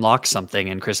he unlocks something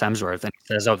in Chris Hemsworth and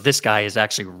says, "Oh, this guy is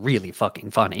actually really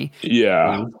fucking funny."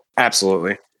 Yeah,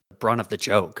 absolutely. Brunt of the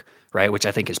joke, right? Which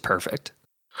I think is perfect.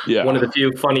 Yeah. One of the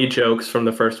few funny jokes from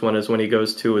the first one is when he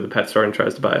goes to the pet store and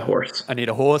tries to buy a horse. I need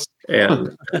a horse.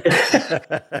 And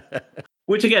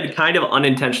which again, kind of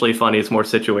unintentionally funny. It's more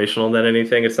situational than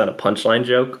anything. It's not a punchline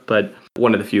joke, but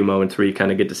one of the few moments where you kind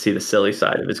of get to see the silly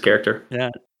side of his character. Yeah.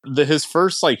 His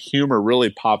first humor really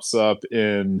pops up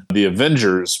in the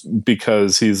Avengers,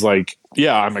 because he's like,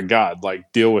 yeah, I'm a god,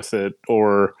 deal with it.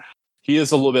 Or he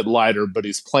is a little bit lighter, but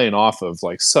he's playing off of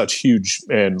such huge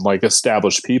and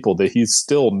established people that he's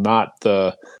still not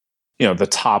the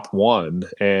top one.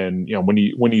 And when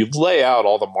you lay out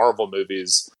all the Marvel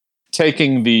movies,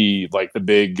 taking the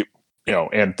big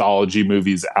anthology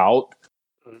movies out,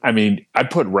 I mean, I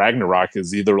put Ragnarok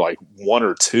as either one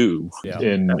or two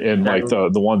in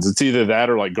the ones. It's either that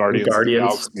or Guardians of the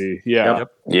Galaxy. Yeah.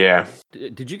 Yep. Yeah.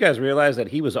 Did you guys realize that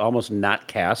he was almost not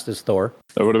cast as Thor?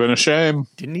 That would have been a shame.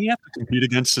 Didn't he have to compete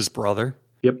against his brother?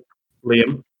 Yep.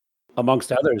 Liam.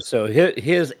 Amongst others. So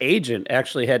his agent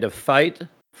actually had to fight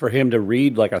for him to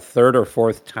read a third or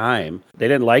fourth time. They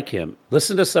didn't like him.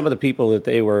 Listen to some of the people that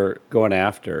they were going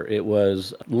after. It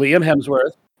was Liam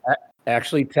Hemsworth,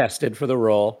 actually tested for the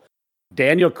role.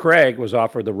 Daniel Craig was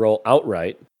offered the role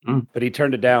outright, but he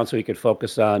turned it down so he could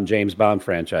focus on James Bond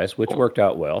franchise, which worked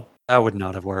out well. That would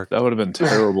not have worked. That would have been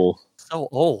terrible. So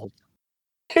old.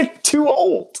 Too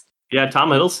old. Yeah,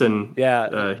 Tom Hiddleston.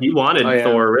 Yeah. He wanted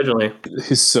Thor originally.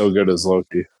 He's so good as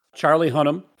Loki. Charlie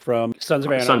Hunnam from Sons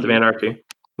of Anarchy. Sons of Anarchy.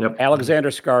 Yep.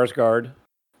 Alexander Skarsgård,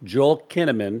 Joel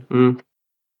Kinnaman,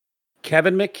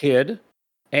 Kevin McKidd,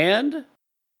 and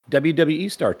WWE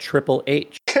star Triple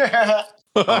H.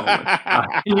 Oh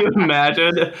can you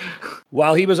imagine?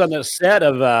 While he was on the set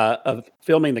of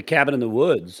filming The Cabin in the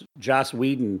Woods, Joss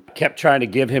Whedon kept trying to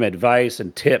give him advice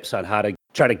and tips on how to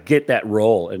try to get that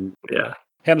role. And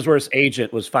Hemsworth's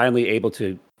agent was finally able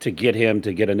to get him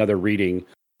to get another reading,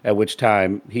 at which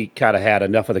time he kind of had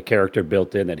enough of the character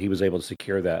built in that he was able to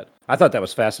secure that. I thought that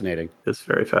was fascinating. It's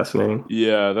very fascinating.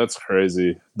 Yeah, that's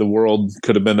crazy. The world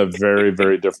could have been a very,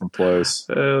 very different place.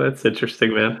 That's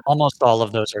interesting, man. Almost all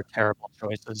of those are terrible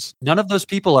choices. None of those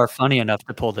people are funny enough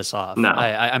to pull this off. No.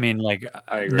 I mean, I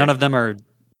agree. none of them are.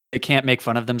 They can't make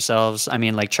fun of themselves. I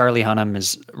mean, Charlie Hunnam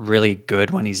is really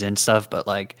good when he's in stuff, but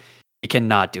he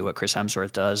cannot do what Chris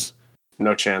Hemsworth does.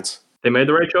 No chance. They made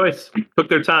the right choice. Took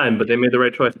their time, but they made the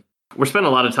right choice. We're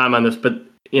spending a lot of time on this, but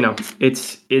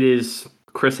it is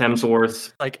Chris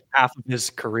Hemsworth's half of his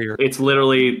career. It's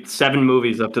literally 7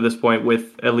 movies up to this point,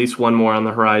 with at least one more on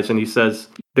the horizon. He says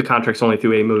the contract's only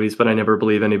through 8 movies, but I never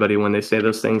believe anybody when they say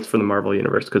those things for the Marvel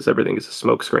Universe, because everything is a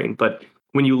smokescreen. But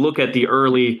when you look at the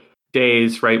early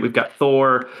days, right, we've got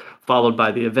Thor, followed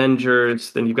by the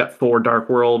Avengers. Then you've got Thor Dark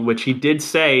World, which he did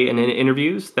say in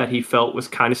interviews that he felt was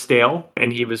kind of stale,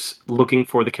 and he was looking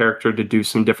for the character to do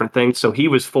some different things. So he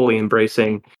was fully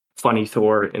embracing funny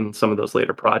Thor in some of those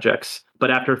later projects. But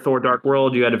after Thor Dark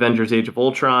World, you had Avengers Age of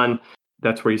Ultron.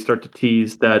 That's where you start to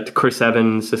tease that Chris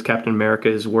Evans as Captain America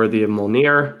is worthy of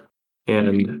Mjolnir.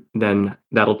 And then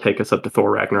that'll take us up to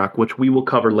Thor Ragnarok, which we will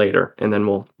cover later. And then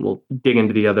we'll dig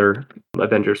into the other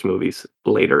Avengers movies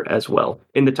later as well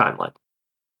in the timeline.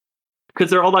 Because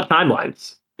they're all about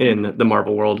timelines in the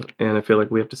Marvel world. And I feel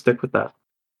like we have to stick with that.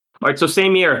 All right, so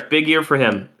same year, big year for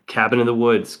him. Cabin in the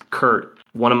Woods, Kurt,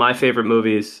 one of my favorite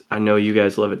movies. I know you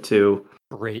guys love it too.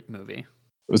 Great movie.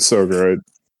 It's so great.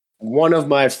 One of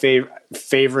my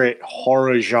favorite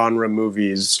horror genre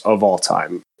movies of all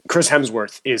time. Chris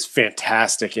Hemsworth is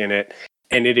fantastic in it,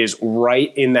 and it is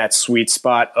right in that sweet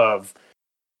spot of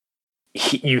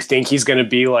you think he's going to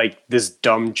be like this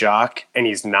dumb jock, and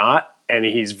he's not, and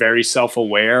he's very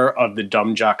self-aware of the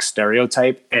dumb jock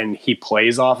stereotype, and he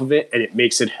plays off of it, and it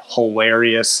makes it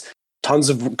hilarious. Tons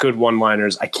of good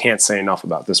one-liners. I can't say enough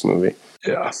about this movie.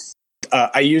 Yeah.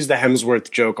 I use the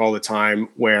Hemsworth joke all the time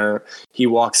where he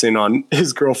walks in on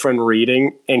his girlfriend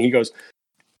reading and he goes,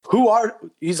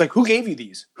 he's like, who gave you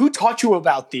these? Who taught you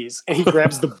about these? And he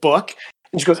grabs the book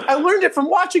and she goes, I learned it from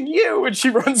watching you. And she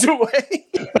runs away.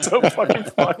 It's so fucking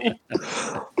funny.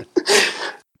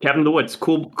 Cabin in the Woods,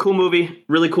 cool movie.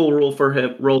 Really cool role for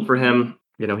him.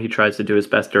 You know, he tries to do his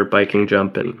best dirt biking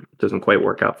jump and it doesn't quite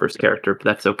work out for his character, but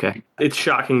that's okay. It's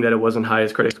shocking that it wasn't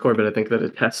highest critic score, but I think that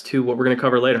it attests to what we're going to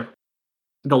cover later.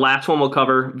 The last one we'll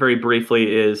cover very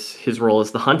briefly is his role as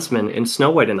the Huntsman in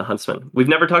Snow White and the Huntsman. We've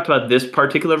never talked about this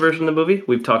particular version of the movie.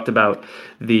 We've talked about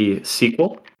the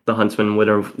sequel, The Huntsman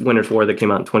Winter's War, that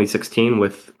came out in 2016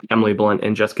 with Emily Blunt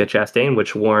and Jessica Chastain,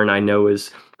 which Warren, I know, is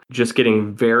just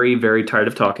getting very, very tired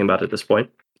of talking about at this point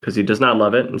because he does not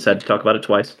love it and said to talk about it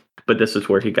twice. But this is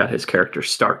where he got his character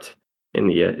start in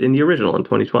the original in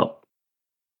 2012.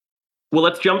 Well,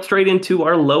 let's jump straight into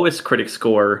our lowest critic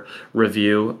score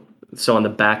review. So on the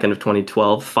back end of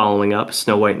 2012, following up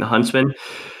Snow White and the Huntsman,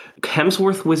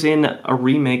 Hemsworth was in a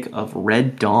remake of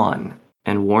Red Dawn,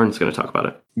 and Warren's going to talk about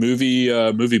it.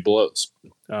 Movie blows.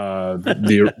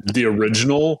 The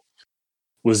original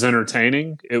was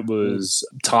entertaining. It was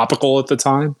topical at the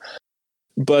time,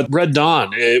 but Red Dawn,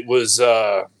 it's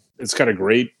got a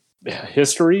great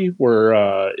history where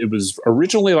it was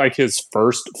originally like his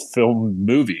first film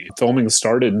movie. Filming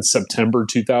started in September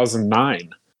 2009.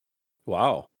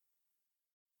 Wow.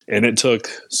 And it took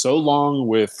so long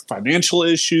with financial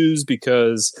issues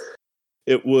because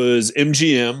it was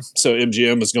MGM. So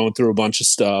MGM was going through a bunch of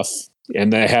stuff,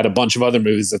 and they had a bunch of other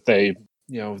movies that they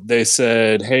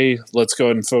said, hey, let's go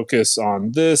ahead and focus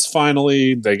on this.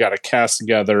 Finally, they got a cast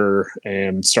together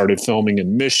and started filming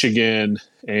in Michigan.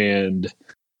 And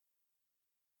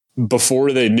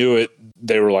before they knew it,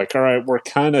 they were like, all right, we're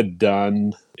kind of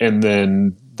done. And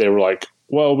then they were like,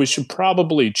 well, we should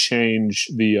probably change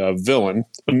the villain.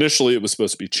 Initially, it was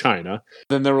supposed to be China.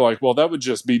 Then they were like, well, that would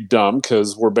just be dumb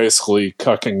because we're basically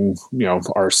cucking,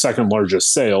 our second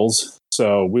largest sales.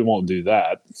 So we won't do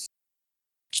that.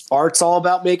 Art's all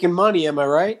about making money, am I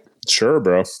right? Sure,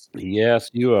 bro. Yes,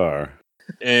 you are.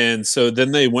 And so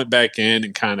then they went back in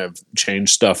and kind of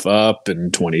changed stuff up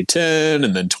in 2010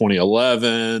 and then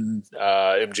 2011.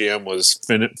 MGM was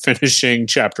finishing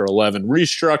Chapter 11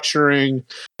 restructuring.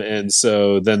 And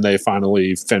so then they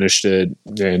finally finished it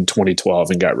in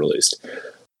 2012 and got released.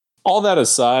 All that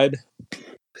aside,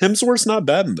 Hemsworth's not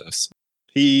bad in this.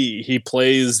 He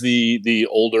plays the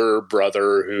older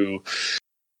brother who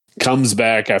comes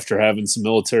back after having some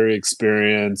military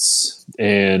experience.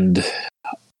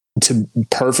 To be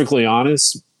perfectly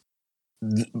honest,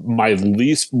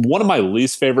 one of my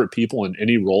least favorite people in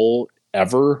any role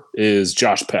ever is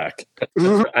Josh Peck.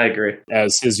 I agree.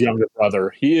 As his younger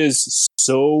brother. He is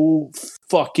so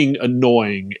fucking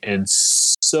annoying and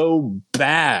so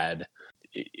bad.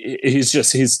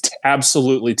 He's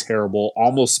absolutely terrible.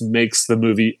 Almost makes the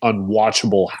movie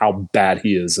unwatchable how bad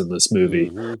he is in this movie.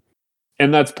 Mm-hmm.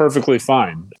 And that's perfectly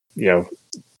fine.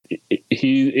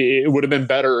 It would have been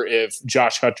better if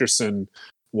Josh Hutcherson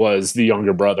was the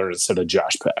younger brother instead of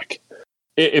Josh Peck.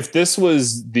 If this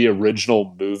was the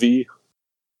original movie,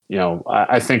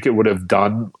 I think it would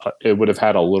have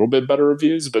had a little bit better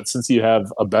reviews. But since you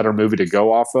have a better movie to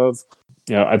go off of,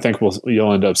 I think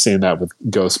you'll end up seeing that with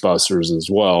Ghostbusters as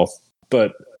well.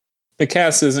 But the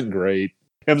cast isn't great.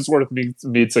 Hemsworth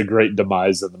meets a great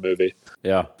demise in the movie.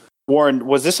 Yeah. Warren,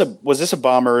 was this a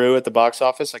bombaroo at the box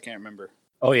office? I can't remember.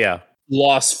 Oh yeah.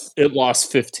 It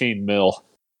lost 15 mil.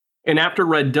 And after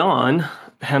Red Dawn,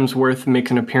 Hemsworth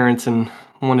makes an appearance in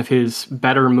one of his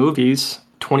better movies,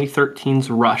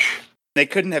 2013's Rush. They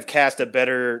couldn't have cast a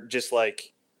better, just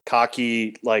like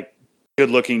cocky, like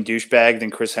good-looking douchebag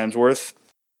than Chris Hemsworth,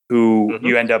 who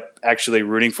you end up actually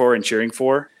rooting for and cheering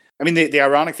for. I mean, the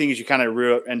ironic thing is you kind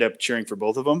of end up cheering for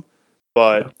both of them,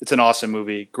 but it's an awesome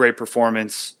movie. Great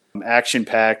performance.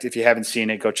 Action-packed. If you haven't seen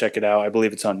it, go check it out. I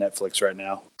believe it's on Netflix right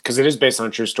now. Because it is based on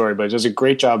a true story, but it does a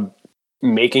great job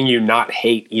making you not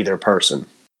hate either person.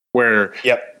 Where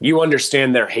you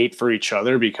understand their hate for each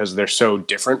other because they're so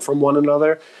different from one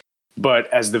another.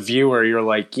 But as the viewer, you're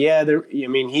like,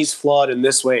 he's flawed in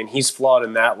this way and he's flawed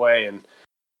in that way. And,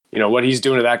 what he's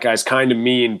doing to that guy's kind of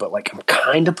mean, but like I'm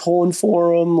kind of pulling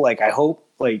for him. Like I hope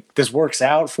like this works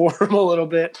out for him a little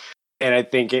bit. And I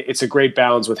think it's a great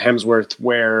balance with Hemsworth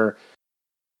where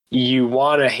you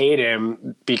want to hate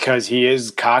him because he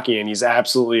is cocky and he's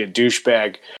absolutely a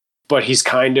douchebag, but he's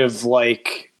kind of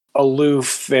like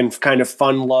aloof and kind of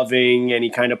fun-loving, and he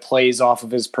kind of plays off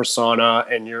of his persona,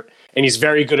 and he's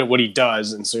very good at what he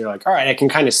does. And so you're like, all right, I can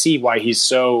kind of see why he's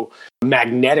so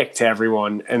magnetic to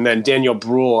everyone. And then Daniel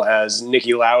Bruhl as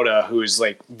Niki Lauda, who's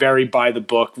like very by the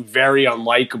book, very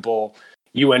unlikable.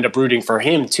 You end up rooting for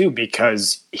him too,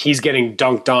 because he's getting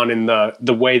dunked on in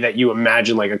the way that you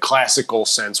imagine, like a classical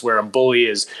sense, where a bully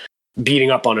is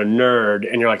beating up on a nerd,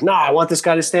 and you're like, nah, I want this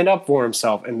guy to stand up for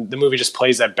himself. And the movie just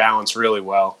plays that balance really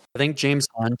well. I think James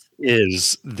Hunt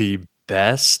is the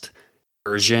best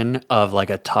version of like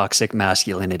a toxic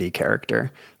masculinity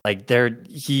character. Like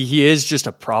he is just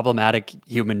a problematic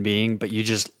human being, but you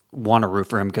just want to root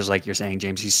for him because, like you're saying,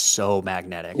 James, he's so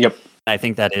magnetic. Yep. I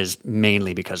think that is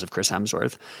mainly because of Chris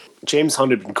Hemsworth. James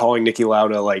Hunt had been calling Niki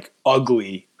Lauda like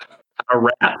ugly. A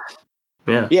rat.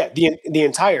 Yeah. Yeah, the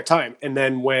entire time. And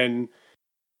then when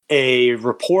a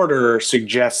reporter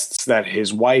suggests that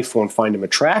his wife won't find him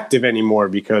attractive anymore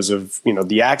because of,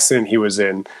 the accident he was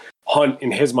in, Hunt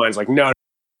in his mind's like, no,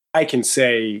 I can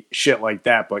say shit like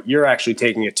that, but you're actually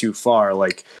taking it too far.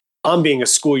 Like, I'm being a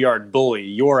schoolyard bully.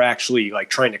 You're actually like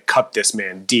trying to cut this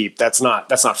man deep. That's not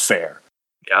fair.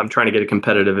 Yeah, I'm trying to get a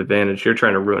competitive advantage. You're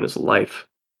trying to ruin his life.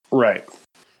 Right.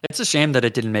 It's a shame that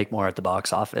it didn't make more at the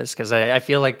box office, because I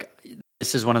feel like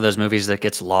this is one of those movies that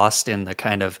gets lost in the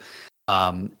kind of,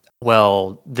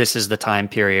 this is the time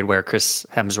period where Chris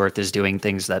Hemsworth is doing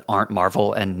things that aren't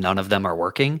Marvel and none of them are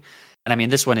working. And I mean,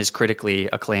 this one is critically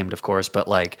acclaimed, of course, but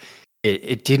like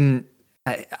it didn't,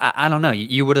 I don't know.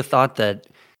 You would have thought that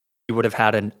you would have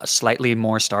had a slightly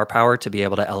more star power to be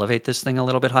able to elevate this thing a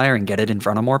little bit higher and get it in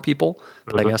front of more people.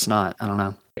 But I guess not. I don't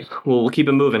know. Well, we'll keep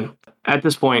it moving. At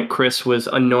this point, Chris was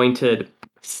anointed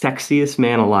sexiest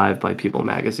man alive by People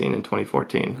magazine in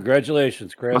 2014.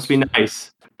 Congratulations, Chris. Must be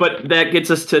nice. But that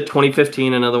gets us to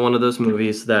 2015, another one of those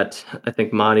movies that I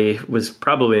think Monty was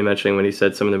probably mentioning when he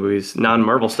said some of the movies,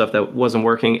 non-Marvel stuff that wasn't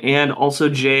working, and also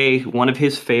Jay, one of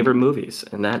his favorite movies,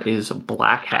 and that is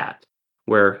Black Hat,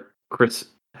 where Chris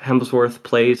Hemsworth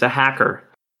plays a hacker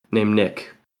named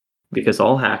Nick, because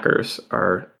all hackers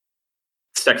are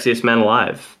sexiest men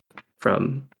alive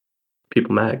from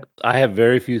People Mag. I have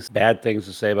very few bad things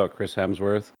to say about Chris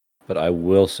Hemsworth, but I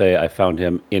will say I found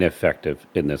him ineffective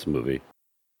in this movie.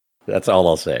 That's all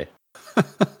I'll say.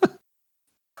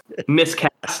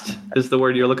 Miscast is the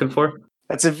word you're looking for?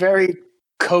 That's a very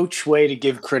coach way to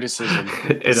give criticism.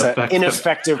 It's an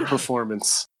ineffective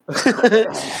performance.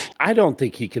 I don't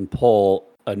think he can pull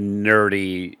a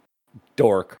nerdy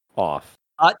dork off.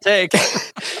 Hot take.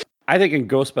 I think in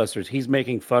Ghostbusters, he's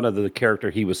making fun of the character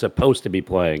he was supposed to be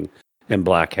playing in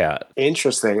Black Hat.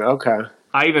 Interesting. Okay.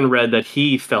 I even read that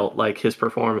he felt like his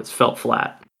performance felt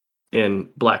flat in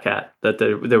Black Hat, that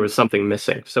there was something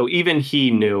missing. So even he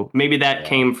knew. Maybe that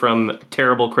came from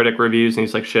terrible critic reviews, and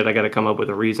he's like, shit, I got to come up with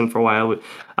a reason for why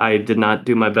I did not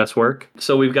do my best work.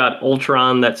 So we've got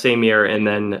Ultron that same year, and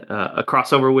then a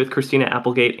crossover with Christina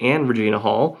Applegate and Regina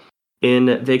Hall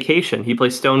in Vacation. He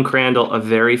plays Stone Crandall, a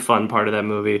very fun part of that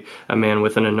movie, a man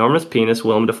with an enormous penis,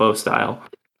 Willem Dafoe style,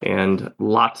 and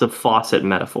lots of faucet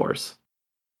metaphors.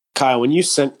 Kyle, when you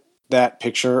sent that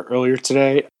picture earlier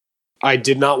today, I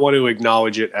did not want to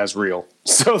acknowledge it as real.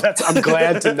 So I'm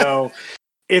glad to know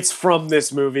it's from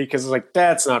this movie, because it's like,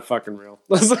 that's not fucking real.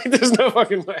 I was like, there's no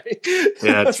fucking way.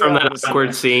 Yeah, it's from that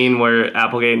awkward scene where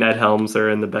Applegate and Ed Helms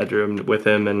are in the bedroom with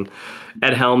him, and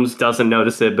Ed Helms doesn't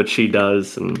notice it, but she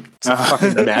does, and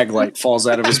fucking mag light falls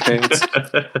out of his pants.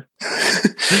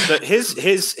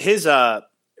 His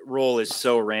role is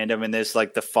so random in this.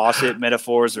 Like, the faucet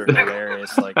metaphors are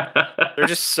hilarious. Like, they're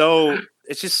just so.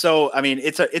 It's just so. I mean,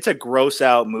 it's a gross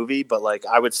out movie, but like,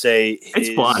 I would say it's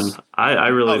fun. I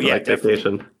really like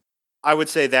Vacation. I would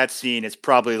say that scene is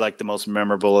probably like the most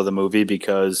memorable of the movie,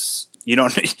 because he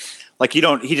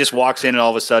just walks in and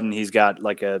all of a sudden he's got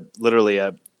like literally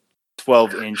a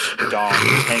 12-inch dong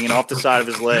hanging off the side of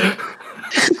his leg.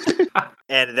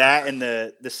 And that, and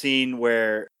the scene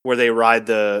where they ride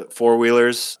the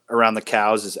four-wheelers around the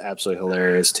cows is absolutely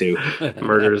hilarious too.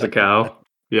 Murders a cow.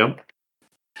 Yep.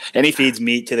 And he feeds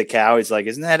meat to the cow. He's like,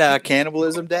 isn't that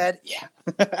cannibalism, Dad?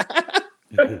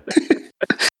 Yeah.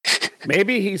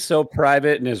 Maybe he's so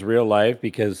private in his real life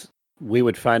because we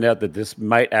would find out that this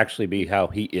might actually be how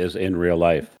he is in real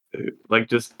life. Like,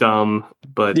 just dumb,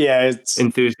 but it's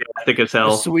enthusiastic as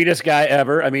hell. The sweetest guy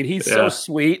ever. I mean, he's so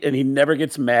sweet, and he never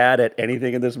gets mad at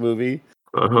anything in this movie.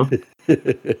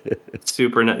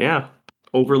 Super nice. Yeah.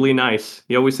 Overly nice.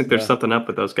 You always think there's something up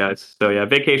with those guys. So yeah,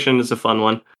 Vacation is a fun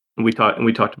one. And we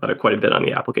talked about it quite a bit on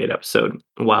the Applegate episode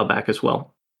a while back as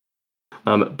well.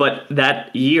 But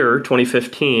that year,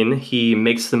 2015, he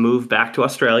makes the move back to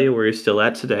Australia, where he's still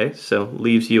at today. So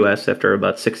leaves U.S. after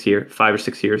about 5 or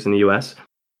 6 years in the U.S.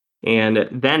 And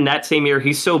then that same year,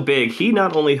 he's so big, he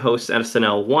not only hosts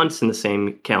SNL once in the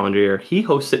same calendar year, he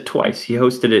hosts it twice. He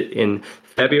hosted it in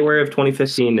February of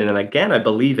 2015, and then again, I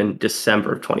believe, in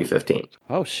December of 2015.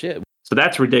 Oh, shit. So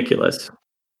that's ridiculous.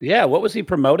 Yeah, what was he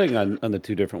promoting on the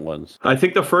two different ones? I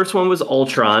think the first one was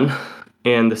Ultron,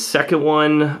 and the second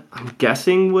one, I'm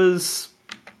guessing, was...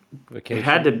 Vacation? It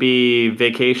had to be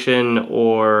Vacation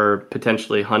or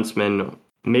potentially Huntsman,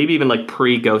 maybe even like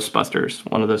pre-Ghostbusters,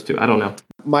 one of those two. I don't know.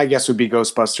 My guess would be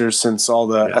Ghostbusters, since all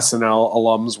the SNL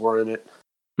alums were in it.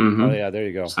 Mm-hmm. Oh, yeah, there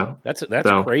you go. So, that's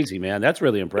crazy, man. That's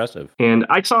really impressive. And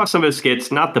I saw some of his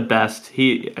skits, not the best.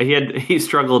 He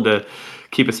struggled to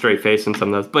keep a straight face in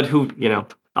some of those, but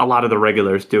a lot of the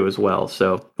regulars do as well.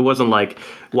 So it wasn't like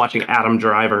watching Adam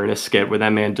Driver in a skit where that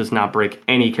man does not break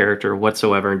any character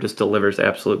whatsoever and just delivers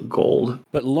absolute gold.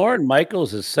 But Lorne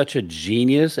Michaels is such a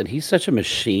genius, and he's such a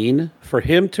machine. For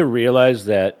him to realize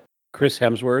that Chris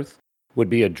Hemsworth would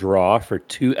be a draw for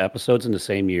 2 episodes in the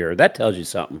same year, that tells you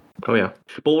something. Oh, yeah.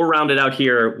 But we'll round it out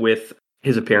here with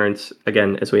his appearance,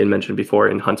 again, as we had mentioned before,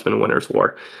 in Huntsman Winter's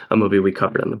War, a movie we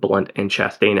covered on the Blunt and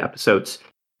Chastain episodes.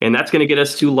 And that's going to get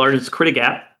us to Largest Critic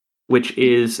App, which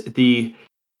is the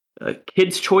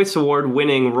Kids' Choice Award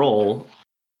winning role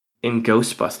in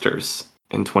Ghostbusters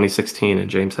in 2016. And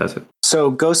James has it.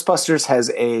 So Ghostbusters has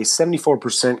a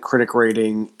 74% critic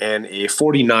rating and a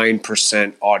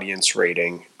 49% audience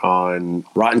rating on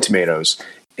Rotten Tomatoes.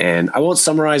 And I won't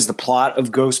summarize the plot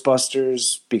of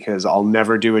Ghostbusters because I'll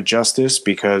never do it justice,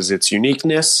 because its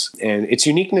uniqueness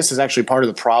is actually part of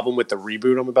the problem with the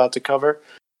reboot I'm about to cover.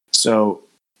 So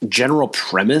general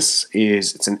premise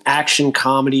is it's an action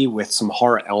comedy with some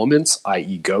horror elements,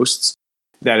 i.e. ghosts,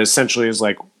 that essentially is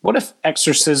like, what if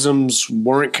exorcisms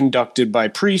weren't conducted by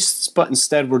priests, but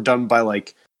instead were done by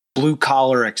like blue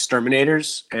collar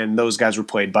exterminators, and those guys were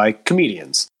played by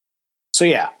comedians. So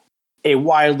yeah, a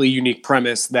wildly unique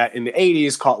premise that in the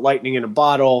 80s caught lightning in a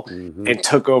bottle and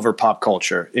took over pop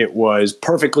culture. It was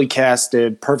perfectly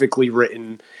casted, perfectly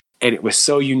written, and it was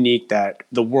so unique that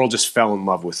the world just fell in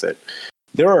love with it.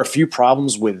 There are a few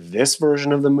problems with this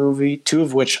version of the movie, 2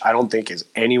 of which I don't think is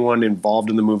anyone involved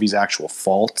in the movie's actual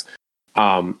fault.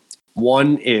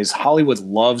 One is Hollywood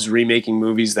loves remaking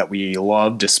movies that we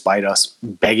love despite us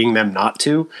begging them not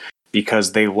to,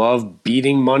 because they love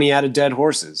beating money out of dead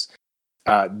horses.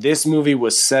 This movie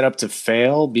was set up to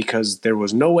fail because there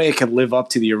was no way it could live up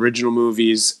to the original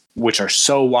movies, which are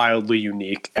so wildly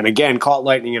unique. And again, caught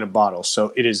lightning in a bottle.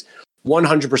 So it is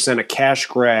 100% a cash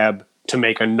grab to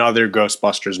make another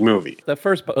Ghostbusters movie. The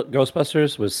first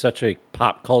Ghostbusters was such a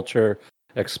pop culture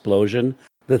explosion.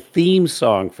 The theme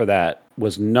song for that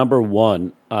was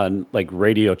 #1 on like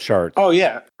radio charts. Oh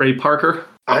yeah, Ray Parker.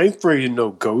 I ain't afraid of no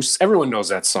ghosts. Everyone knows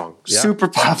that song. Yeah. Super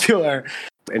popular.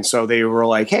 And so they were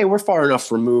like, hey, we're far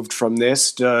enough removed from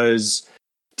this. Does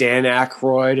Dan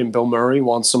Aykroyd and Bill Murray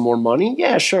want some more money?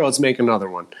 Yeah, sure, let's make another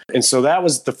one. And so that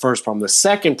was the first problem. The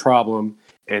second problem,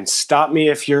 and stop me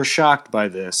if you're shocked by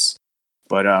this,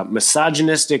 but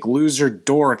misogynistic loser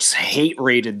dorks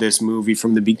hate-rated this movie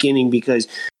from the beginning because,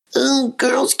 oh,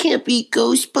 girls can't be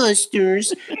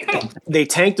Ghostbusters. They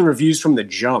tanked the reviews from the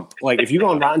jump. Like, if you go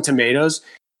on Rotten Tomatoes,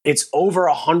 it's over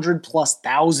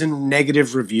 100,000+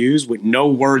 negative reviews with no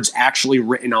words actually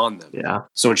written on them. Yeah.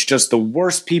 So it's just the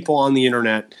worst people on the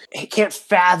internet. I can't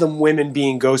fathom women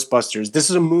being Ghostbusters. This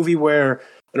is a movie where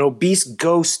an obese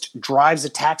ghost drives a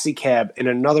taxi cab and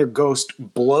another ghost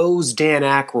blows Dan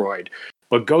Aykroyd.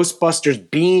 But Ghostbusters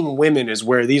being women is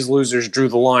where these losers drew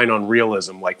the line on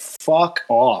realism. Like, fuck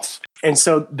off. And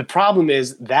so the problem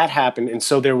is that happened. And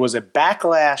so there was a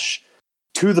backlash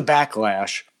to the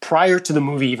backlash prior to the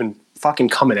movie even fucking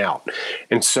coming out.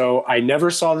 And so I never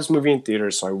saw this movie in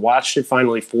theaters. So I watched it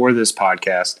finally for this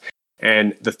podcast.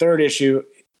 And the third issue,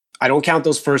 I don't count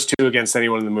those first 2 against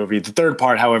anyone in the movie. The third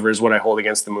part, however, is what I hold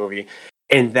against the movie.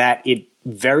 And that it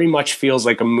very much feels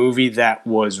like a movie that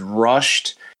was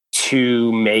rushed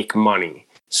to make money.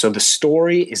 So the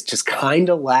story is just kind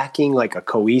of lacking like a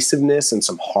cohesiveness and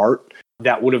some heart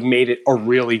that would have made it a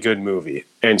really good movie.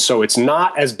 And so it's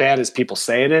not as bad as people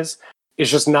say it is.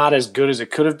 It's just not as good as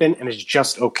it could have been, and it's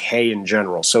just okay in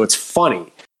general. So it's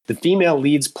funny. The female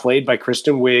leads played by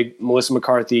Kristen Wiig, Melissa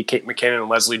McCarthy, Kate McKinnon, and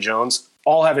Leslie Jones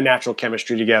all have a natural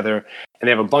chemistry together, and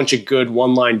they have a bunch of good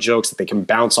one-line jokes that they can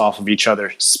bounce off of each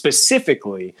other,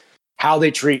 specifically how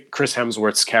they treat Chris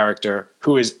Hemsworth's character,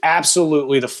 who is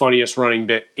absolutely the funniest running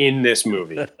bit in this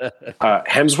movie.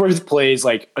 Hemsworth plays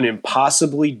like an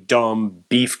impossibly dumb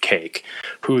beefcake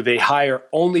who they hire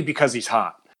only because he's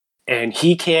hot. and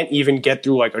he can't even get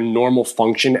through like a normal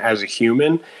function as a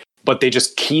human, but they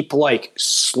just keep like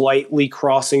slightly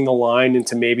crossing the line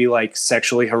into maybe like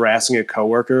sexually harassing a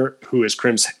coworker who is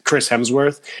Chris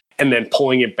Hemsworth, and then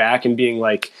pulling it back and being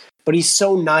like, but he's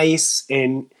so nice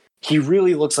and he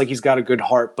really looks like he's got a good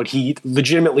heart, but he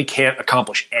legitimately can't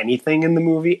accomplish anything in the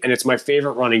movie. And it's my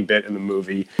favorite running bit in the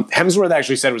movie. Hemsworth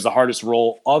actually said it was the hardest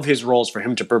role of his roles for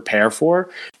him to prepare for,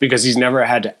 because he's never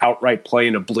had to outright play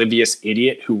an oblivious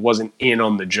idiot who wasn't in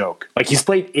on the joke. Like, he's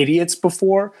played idiots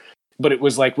before, but it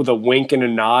was like with a wink and a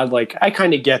nod. Like, I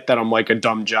kind of get that I'm like a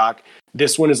dumb jock.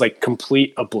 This one is like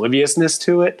complete obliviousness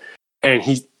to it. And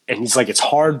he's like, it's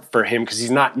hard for him because he's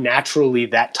not naturally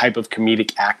that type of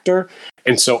comedic actor.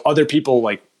 And so other people,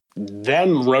 like,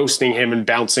 them roasting him and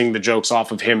bouncing the jokes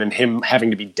off of him and him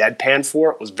having to be deadpan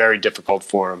for it was very difficult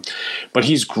for him. But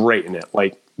he's great in it.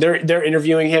 Like, they're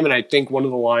interviewing him, and I think one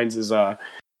of the lines is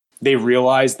they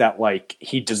realize that, like,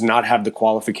 he does not have the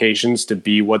qualifications to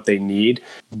be what they need.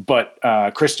 But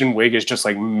Kristen Wiig is just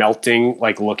like melting,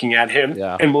 like, looking at him.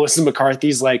 Yeah. And Melissa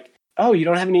McCarthy's like, oh, you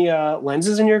don't have any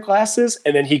lenses in your glasses?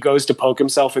 And then he goes to poke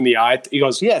himself in the eye. He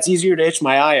goes, yeah, it's easier to itch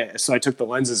my eye. So I took the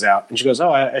lenses out. And she goes,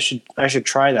 oh, I should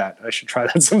try that. I should try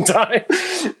that sometime.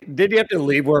 Did he have to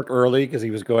leave work early because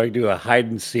he was going to a hide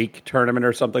and seek tournament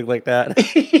or something like that?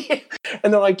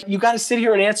 And they're like, you got to sit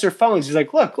here and answer phones. He's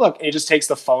like, look. And he just takes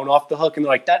the phone off the hook. And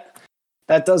they're like,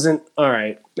 that doesn't, all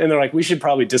right. And they're like, we should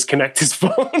probably disconnect his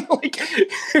phone. Like,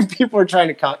 people are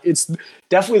trying to, it's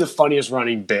definitely the funniest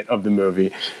running bit of the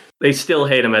movie. They still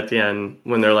hate him at the end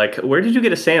when they're like, where did you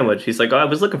get a sandwich? He's like, oh, I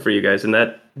was looking for you guys in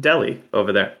that deli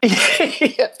over there.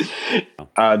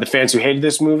 The fans who hated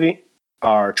this movie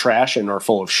are trash and are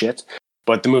full of shit.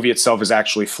 But the movie itself is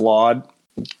actually flawed.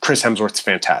 Chris Hemsworth's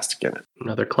fantastic in it.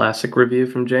 Another classic review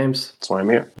from James. That's why I'm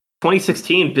here.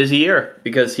 2016, busy year,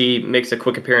 because he makes a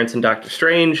quick appearance in Doctor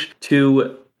Strange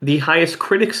to the highest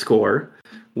critic score,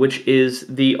 which is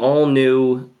the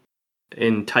all-new,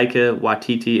 in Taika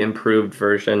Waititi improved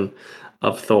version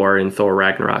of Thor in Thor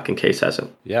Ragnarok, in case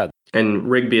hasn't. Yeah. And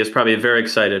Rigby is probably very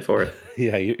excited for it.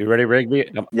 Yeah, you ready,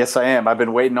 Rigby? Yes, I am. I've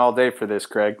been waiting all day for this,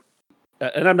 Craig.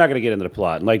 And I'm not going to get into the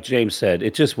plot. And like James said,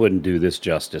 it just wouldn't do this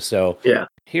justice. So yeah,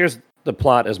 here's the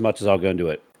plot as much as I'll go into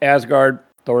it. Asgard,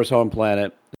 Thor's home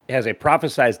planet, has a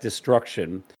prophesized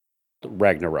destruction,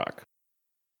 Ragnarok.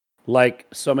 Like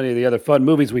so many of the other fun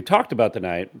movies we talked about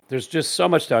tonight, there's just so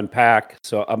much to unpack.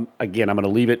 So I'm going to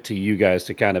leave it to you guys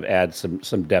to kind of add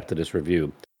some depth to this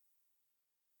review.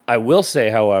 I will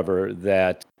say, however,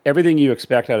 that everything you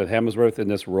expect out of Hemsworth in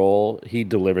this role, he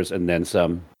delivers and then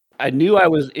some. I knew I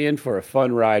was in for a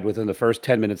fun ride within the first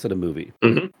 10 minutes of the movie.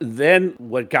 Mm-hmm. Then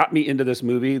what got me into this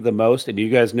movie the most, and you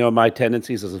guys know my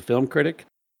tendencies as a film critic,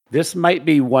 this might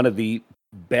be one of the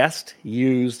best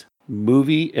used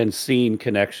movie and scene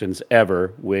connections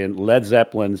ever when Led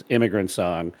Zeppelin's Immigrant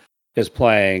Song is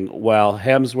playing while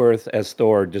Hemsworth as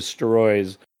Thor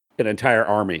destroys an entire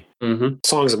army. Mm-hmm.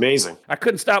 Song's amazing. I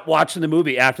couldn't stop watching the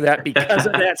movie after that because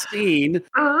of that scene.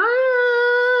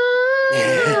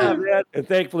 Yeah, man. And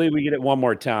thankfully we get it one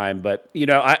more time. But, you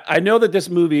know, I know that this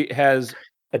movie has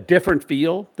a different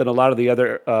feel than a lot of the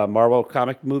other Marvel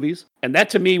comic movies. And that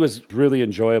to me was really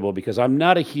enjoyable because I'm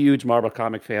not a huge Marvel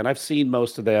comic fan. I've seen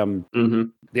most of them. Mm-hmm.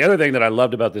 The other thing that I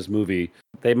loved about this movie,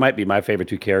 they might be my favorite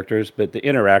two characters, but the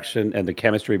interaction and the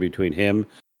chemistry between him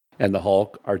and the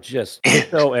Hulk are just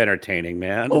so entertaining,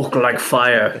 man. Hulk like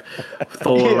fire,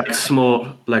 Thor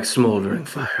like smoldering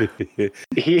fire.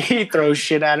 He throws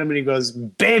shit at him and he goes,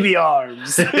 baby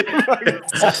arms. So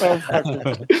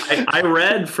I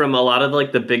read from a lot of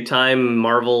like the big time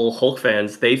Marvel Hulk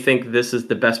fans, they think this is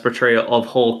the best portrayal of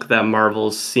Hulk that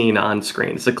Marvel's seen on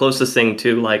screen. It's the closest thing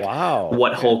to like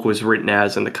what Hulk was written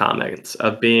as in the comics,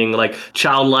 of being like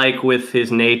childlike with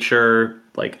his nature,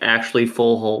 like actually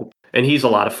full Hulk. And he's a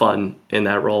lot of fun in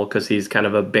that role because he's kind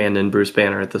of abandoned Bruce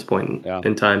Banner at this point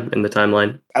in time, in the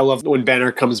timeline. I love when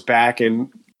Banner comes back and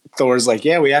Thor's like,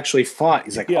 yeah, we actually fought.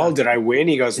 He's like, oh, did I win?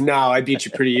 He goes, no, I beat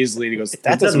you pretty easily. And he goes,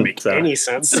 that doesn't make any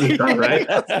sense. Right?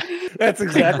 That's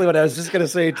exactly what I was just going to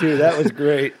say, too. That was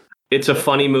great. It's a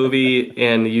funny movie,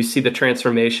 and you see the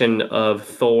transformation of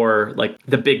Thor. Like,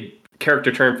 the big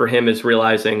character turn for him is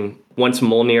realizing once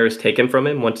Mjolnir is taken from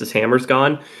him, once his hammer's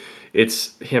gone,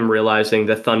 it's him realizing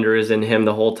the thunder is in him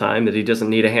the whole time, that he doesn't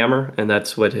need a hammer. And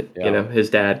that's what, you know, his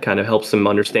dad kind of helps him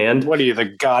understand. What are you, the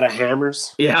god of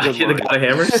hammers? Yeah, you're the god of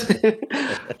hammers.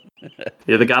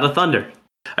 You're the god of thunder.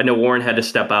 I know Warren had to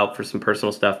step out for some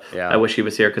personal stuff. Yeah. I wish he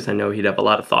was here because I know he'd have a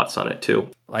lot of thoughts on it too.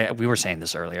 We were saying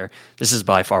this earlier. This is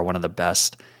by far one of the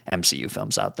best MCU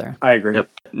films out there. I agree. Yep.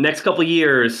 Next couple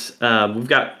years, we've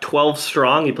got 12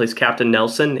 Strong. He plays Captain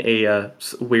Nelson, a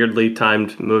weirdly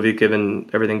timed movie given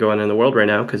everything going on in the world right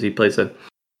now, because he plays a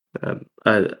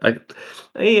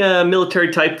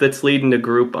military type that's leading a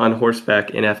group on horseback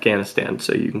in Afghanistan.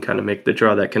 So you can kind of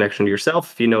draw that connection to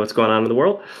yourself if you know what's going on in the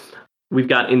world. We've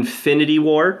got Infinity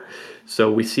War.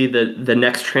 So we see the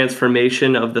next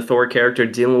transformation of the Thor character,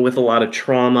 dealing with a lot of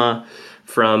trauma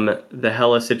from the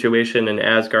Hela situation and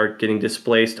Asgard getting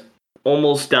displaced,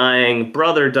 almost dying,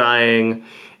 brother dying,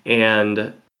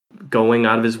 and going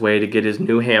out of his way to get his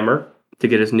new hammer, to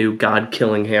get his new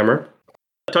god-killing hammer.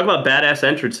 Talk about badass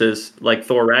entrances like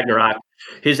Thor Ragnarok.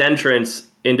 His entrance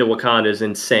into Wakanda is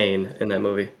insane in that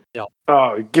movie.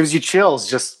 Oh, it gives you chills.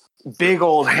 Just big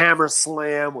old hammer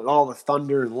slam with all the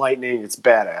thunder and lightning. It's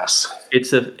badass.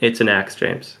 It's an axe,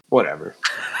 James. Whatever.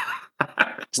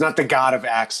 He's not the god of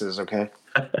axes, okay?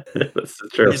 That's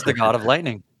true. He's the god of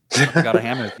lightning. The god of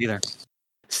hammers either.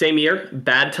 Same year,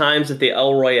 Bad Times at the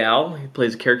El Royale. He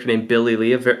plays a character named Billy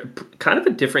Lee, kind of a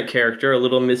different character, a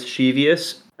little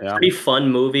mischievous. Yeah. Pretty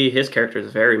fun movie. His character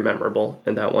is very memorable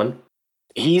in that one.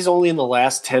 He's only in the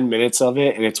last 10 minutes of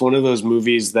it, and it's one of those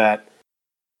movies that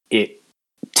it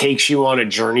takes you on a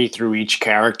journey through each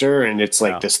character, and it's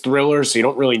like this thriller, so you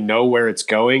don't really know where it's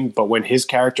going. But when his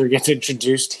character gets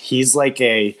introduced, he's like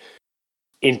a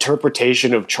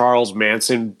interpretation of Charles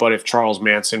Manson, but if Charles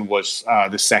Manson was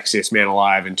the sexiest man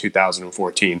alive in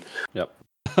 2014. Yep.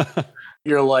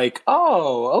 You're like,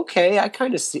 oh, okay, I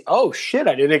kind of see. Oh shit,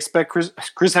 I didn't expect Chris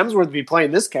Hemsworth to be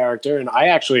playing this character, and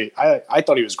I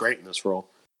thought he was great in this role.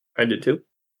 I did too.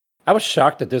 I was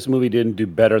shocked that this movie didn't do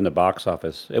better in the box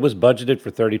office. It was budgeted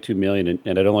for $32 million,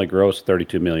 and it only grossed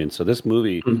 $32 million. So this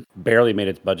movie barely made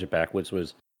its budget back, which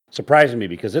was surprising me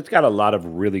because it's got a lot of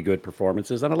really good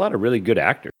performances and a lot of really good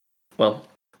actors. Well,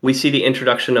 we see the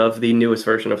introduction of the newest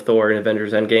version of Thor in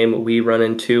Avengers Endgame. We run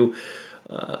into,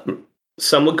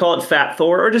 some would call it Fat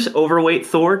Thor or just overweight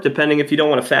Thor, depending if you don't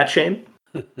want to fat shame.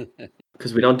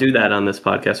 Because we don't do that on this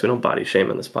podcast. We don't body shame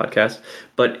on this podcast.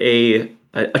 But a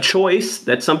choice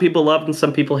that some people loved and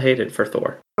some people hated for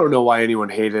Thor. I don't know why anyone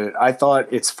hated it. I thought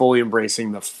it's fully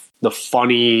embracing the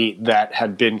funny that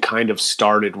had been kind of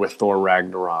started with Thor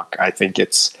Ragnarok. I think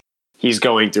he's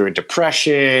going through a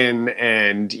depression,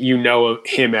 and you know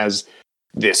him as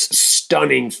this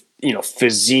stunning,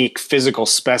 physique, physical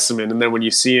specimen. And then when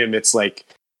you see him, it's like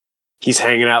he's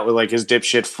hanging out with like his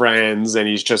dipshit friends, and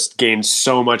he's just gained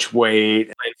so much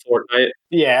weight. Fortnite.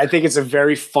 Yeah, I think it's a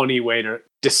very funny way to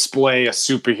display a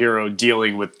superhero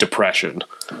dealing with depression.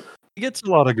 He gets a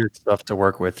lot of good stuff to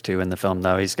work with too in the film,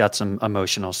 though. He's got some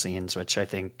emotional scenes, which I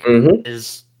think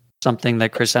is something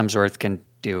that Chris Hemsworth can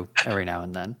do every now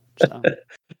and then. So.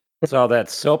 It's all that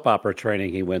soap opera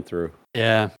training he went through.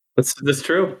 Yeah. That's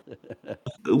true.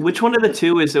 Which one of the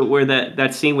two is it where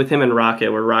that scene with him and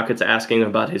Rocket, where Rocket's asking him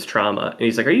about his trauma, and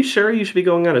he's like, "Are you sure you should be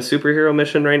going on a superhero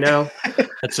mission right now?"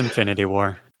 That's Infinity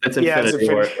War. That's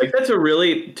Infinity War. Like, that's a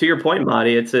really, to your point,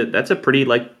 Marty. That's a pretty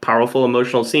powerful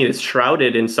emotional scene. It's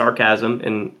shrouded in sarcasm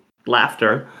and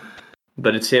laughter,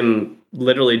 but it's him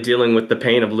literally dealing with the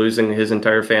pain of losing his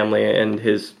entire family and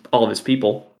all of his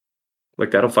people.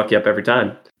 Like, that'll fuck you up every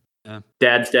time. Yeah.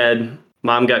 Dad's dead.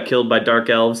 Mom got killed by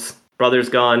dark elves. Brother's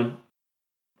gone.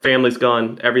 Family's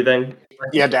gone. Everything.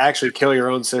 You had to actually kill your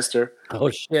own sister.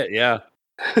 Oh shit! Yeah.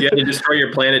 You had to destroy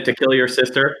your planet to kill your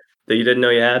sister that you didn't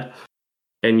know you had.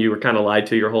 And you were kind of lied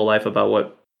to your whole life about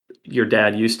what your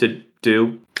dad used to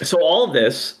do. So all of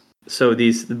this,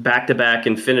 these back-to-back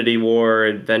Infinity War,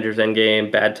 Avengers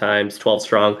Endgame, Bad Times, 12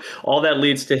 Strong, all that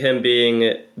leads to him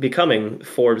becoming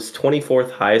Forbes'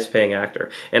 24th highest paying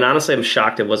actor. And honestly, I'm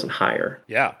shocked it wasn't higher.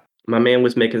 Yeah. My man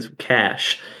was making some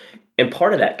cash. And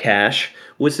part of that cash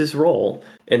was his role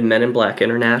in Men in Black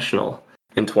International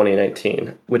in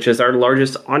 2019, which is our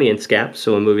largest audience gap.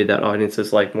 So a movie that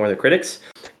audiences like more than critics.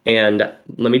 And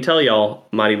let me tell y'all,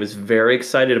 Marty was very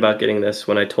excited about getting this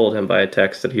when I told him by a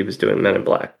text that he was doing Men in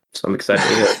Black. So I'm excited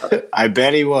to hear about it. I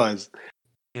bet he was.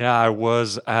 Yeah, I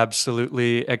was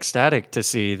absolutely ecstatic to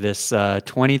see this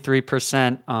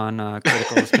 23% on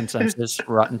critical consensus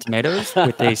Rotten Tomatoes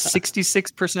with a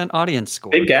 66% audience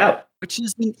score. Big gap. Which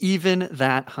isn't even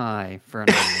that high for an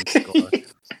audience score.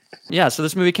 Yeah, so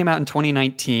this movie came out in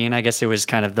 2019. I guess it was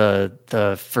kind of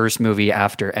the first movie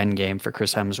after Endgame for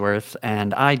Chris Hemsworth,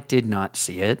 and I did not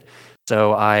see it.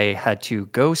 So I had to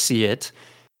go see it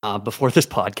before this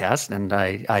podcast, and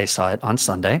I saw it on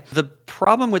Sunday. The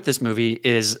problem with this movie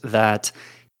is that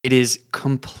it is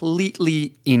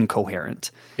completely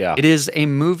incoherent. Yeah. It is a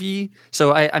movie.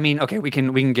 So I mean, okay, we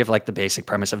can give like the basic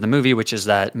premise of the movie, which is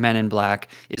that Men in Black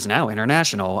is now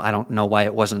international. I don't know why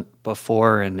it wasn't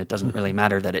before, and it doesn't really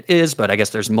matter that it is, but I guess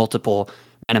there's multiple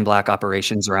Men in Black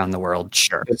operations around the world.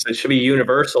 Sure. It should be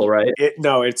universal, right?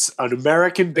 No, it's an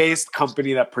American-based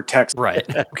company that protects. Right.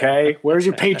 Okay, where's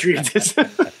your patriotism?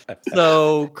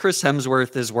 So Chris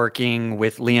Hemsworth is working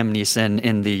with Liam Neeson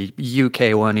in the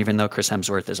UK one, even though Chris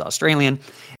Hemsworth is Australian.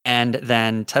 And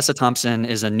then Tessa Thompson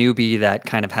is a newbie that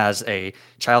kind of has a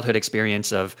childhood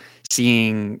experience of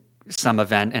seeing some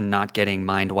event and not getting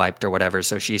mind wiped or whatever.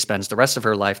 So she spends the rest of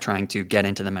her life trying to get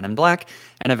into the Men in Black.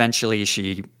 And eventually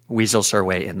she weasels her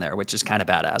way in there, which is kind of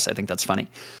badass. I think that's funny.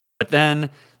 But then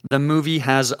the movie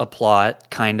has a plot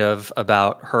kind of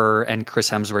about her and Chris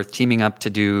Hemsworth teaming up to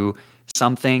do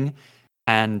something.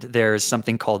 And there's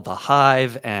something called the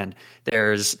Hive, and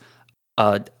there's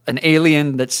an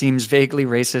alien that seems vaguely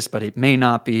racist, but it may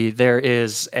not be. There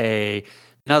is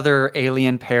another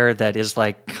alien pair that is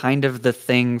like kind of the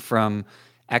thing from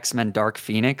X-Men Dark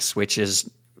Phoenix, which is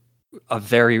a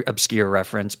very obscure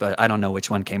reference, but I don't know which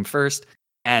one came first.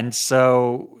 And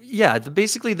so, yeah,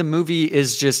 basically the movie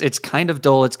is just, it's kind of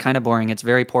dull. It's kind of boring. It's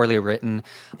very poorly written.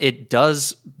 It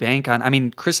does bank on, I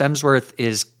mean, Chris Hemsworth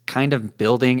is kind of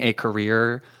building a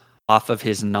career off of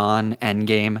his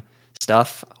non-Endgame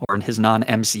stuff or his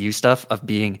non-MCU stuff of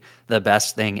being the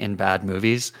best thing in bad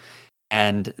movies.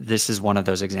 And this is one of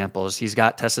those examples. He's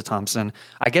got Tessa Thompson.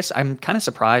 I guess I'm kind of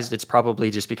surprised. It's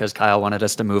probably just because Kyle wanted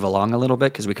us to move along a little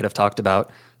bit because we could have talked about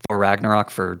Thor Ragnarok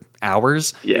for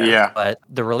hours. Yeah. But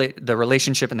the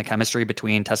relationship and the chemistry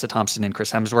between Tessa Thompson and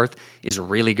Chris Hemsworth is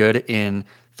really good in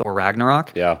Thor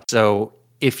Ragnarok. Yeah. So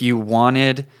if you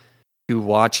wanted to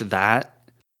watch that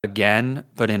again,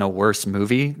 but in a worse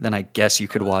movie, then I guess you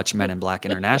could watch Men in Black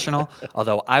International.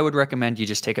 Although I would recommend you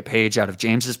just take a page out of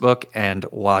James's book and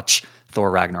watch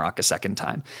Thor Ragnarok a second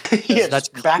time. Yes, That's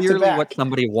back to clearly back. what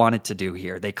somebody wanted to do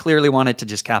here. They clearly wanted to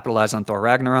just capitalize on Thor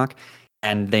Ragnarok,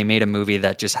 and they made a movie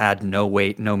that just had no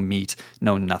weight, no meat,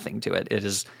 no nothing to it. It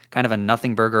is kind of a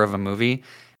nothing burger of a movie.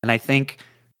 And I think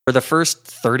for the first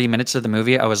 30 minutes of the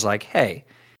movie, I was like, hey,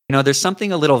 you know, there's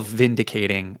something a little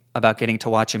vindicating about getting to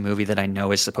watch a movie that I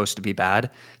know is supposed to be bad,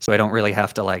 so I don't really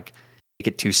have to like take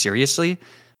it too seriously.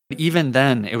 But even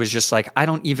then, it was just like, I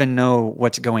don't even know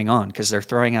what's going on because they're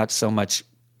throwing out so much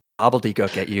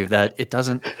gobbledygook at you that it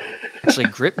doesn't actually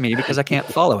grip me because I can't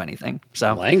follow anything.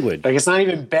 So Language. Like, it's not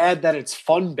even bad that it's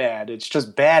fun bad. It's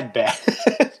just bad.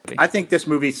 I think this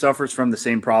movie suffers from the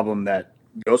same problem that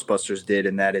Ghostbusters did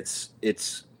in that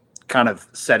it's kind of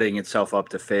setting itself up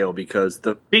to fail because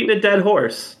Beating a dead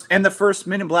horse. the first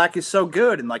Men in Black is so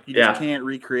good and like you just Yeah. can't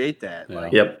recreate that. Yeah.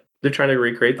 Like, Yep. They're trying to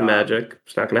recreate the magic.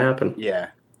 It's not going to happen. yeah.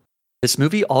 this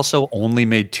movie also only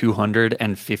made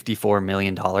 $254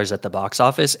 million at the box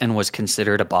office and was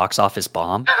considered a box office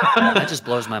bomb. That just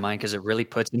blows my mind because it really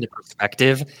puts into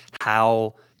perspective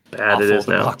how Bad awful it is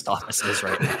the now. box office is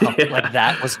right now. Yeah. Like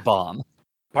that was bomb.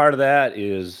 Part of that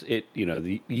is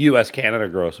the U.S. Canada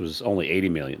gross was only 80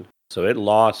 million, so it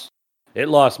lost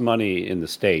money in the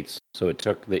States. So it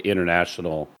took the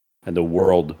international and the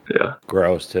world Yeah.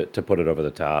 gross to put it over the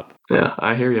top. Yeah,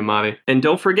 I hear you, Marty. And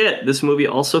don't forget, this movie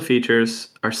also features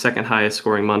our second highest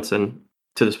scoring Munson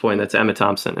to this point. That's Emma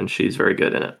Thompson, and she's very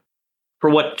good in it for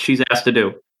what she's asked to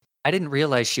do. I didn't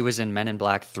realize she was in Men in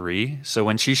Black 3. So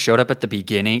when she showed up at the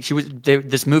beginning,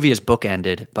 this movie is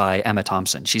bookended by Emma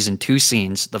Thompson. She's in two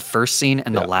scenes, the first scene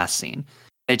and the last scene.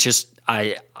 It just,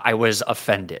 I was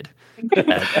offended.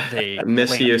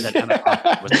 Misuse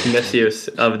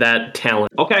of that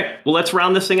talent. Okay, well, let's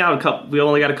round this thing out. We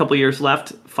only got a couple years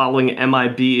left. Following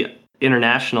MIB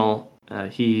International,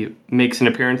 he makes an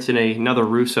appearance in another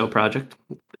Russo project,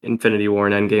 Infinity War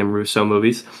and Endgame Russo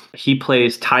movies. He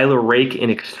plays Tyler Rake in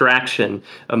Extraction,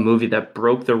 a movie that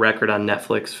broke the record on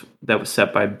Netflix that was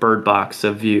set by Bird Box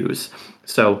of views.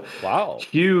 So, Wow.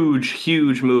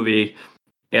 huge movie.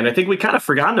 And I think we kind of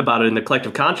forgotten about it in the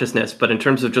collective consciousness, but in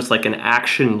terms of just like an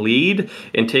action lead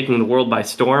and taking the world by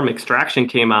storm, Extraction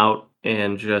came out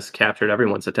and just captured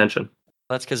everyone's attention.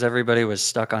 That's because everybody was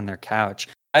stuck on their couch.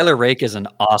 Tyler Rake is an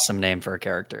awesome name for a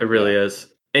character. It really is.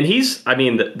 And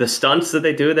the stunts that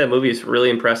they do in that movie is really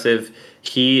impressive.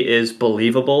 He is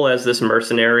believable as this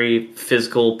mercenary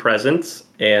physical presence.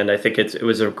 And I think it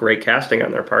was a great casting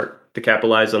on their part to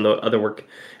capitalize on the other work.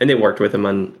 And they worked with him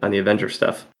on the Avengers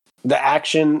stuff. The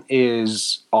action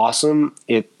is awesome.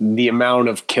 The amount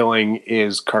of killing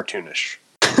is cartoonish.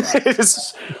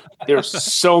 There's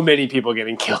so many people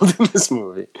getting killed in this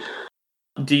movie.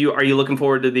 Are you looking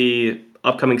forward to the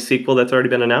upcoming sequel that's already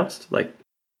been announced? Like,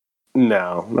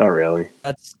 No, not really.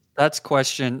 That's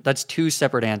question. That's two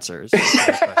separate answers. To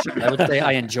this question. I would say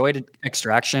I enjoyed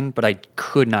Extraction, but I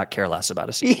could not care less about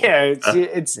a sequel. Yeah,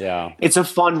 Yeah. it's a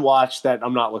fun watch that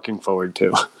I'm not looking forward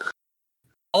to.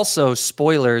 Also,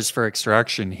 spoilers for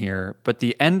Extraction here, but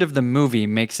the end of the movie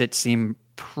makes it seem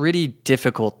pretty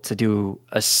difficult to do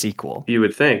a sequel. You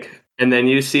would think. And then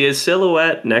you see his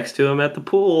silhouette next to him at the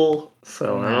pool.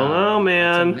 So I don't know,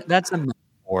 man. That's a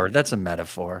metaphor. That's a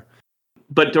metaphor.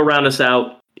 But to round us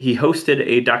out, he hosted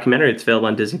a documentary that's available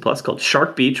on Disney Plus called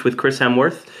Shark Beach with Chris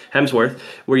Hemsworth,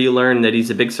 where you learn that he's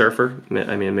a big surfer.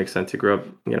 I mean, it makes sense. He grew up,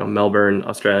 Melbourne,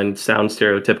 Australia, sounds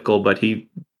stereotypical, but he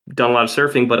done a lot of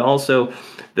surfing. But also,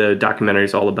 the documentary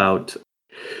is all about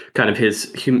kind of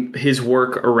his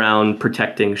work around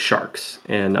protecting sharks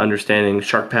and understanding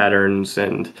shark patterns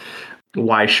and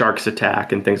why sharks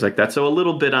attack and things like that. So a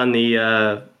little bit on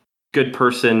the good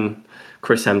person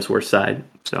Chris Hemsworth side.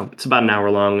 So it's about an hour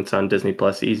long. It's on Disney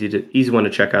Plus. Easy one to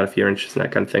check out if you're interested in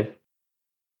that kind of thing.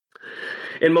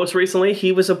 And most recently,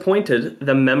 he was appointed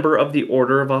the member of the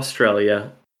Order of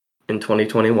Australia in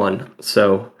 2021.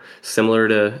 So similar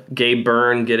to Gabe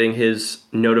Byrne getting his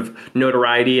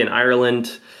notoriety in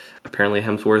Ireland, apparently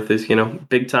Hemsworth is,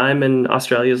 big time, and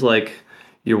Australia's like,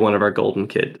 you're one of our golden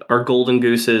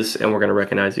gooses, and we're going to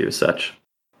recognize you as such.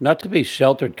 Not to be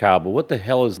sheltered, Kyle, but what the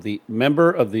hell is the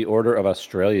member of the Order of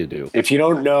Australia do? If you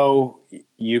don't know,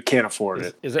 you can't afford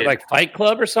it. Is it like Fight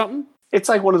Club or something? It's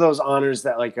like one of those honors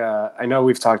that, I know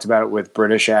we've talked about it with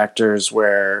British actors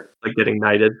where... Like getting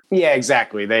knighted? Yeah,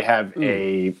 exactly. They have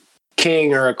a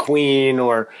king or a queen,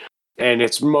 and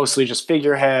it's mostly just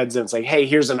figureheads, and it's like, hey,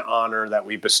 here's an honor that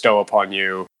we bestow upon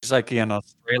you. It's like an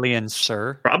Australian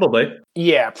sir. Probably.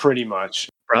 Yeah, pretty much.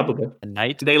 Probably. A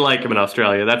knight. They like him in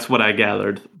Australia. That's what I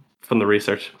gathered from the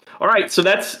research. All right, so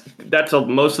that's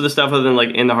most of the stuff other than like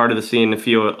In the Heart of the Sea and a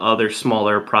few other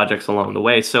smaller projects along the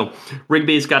way. So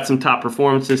Rigby's got some top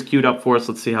performances queued up for us.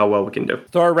 Let's see how well we can do.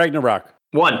 Thor Ragnarok.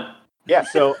 1. Yeah,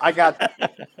 so I got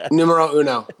Numero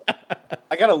uno.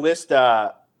 I got a list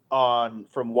from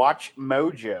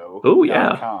WatchMojo.com. Oh,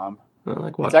 yeah. I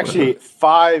like It's actually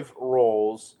 5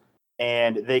 roles,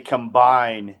 and they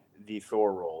combine the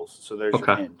Thor roles. So there's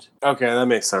your hint. Okay, that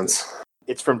makes sense.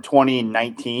 It's from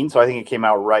 2019, so I think it came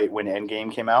out right when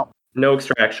Endgame came out. No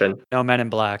Extraction. No Men in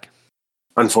Black.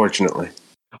 Unfortunately.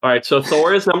 All right, so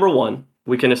Thor is number 1.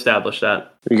 We can establish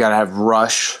that. We got to have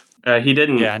Rush. He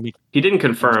didn't. Yeah, He didn't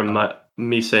confirm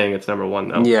me saying it's number 1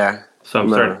 though. Yeah. So I'm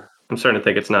starting to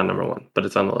think it's not number 1, but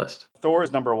it's on the list. Thor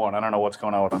is number 1. I don't know what's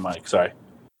going on with my mic. Sorry.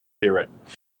 You're right.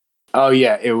 Oh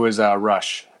yeah, it was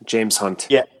Rush. James Hunt.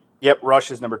 Yeah. Yep. Rush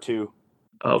is number 2.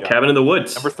 Oh, Cabin in the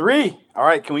Woods. Number 3. All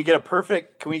right. Can we get a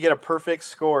perfect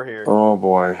score here? Oh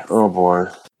boy.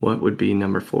 What would be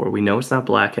number 4? We know it's not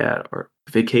Black Hat or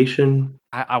Vacation.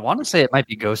 I want to say it might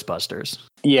be Ghostbusters.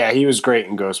 Yeah, he was great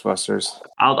in Ghostbusters.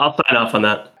 I'll sign off on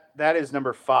that. That is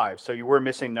number 5. So you were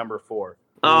missing number 4.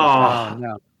 Oh,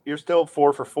 no. You're still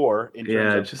 4 for 4 in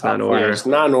terms of just top not in 5. order. It's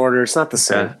not in order. It's not the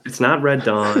same. Yeah, it's not Red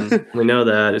Dawn. We know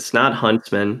that. It's not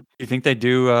Huntsman. You think they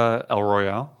do El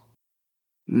Royale?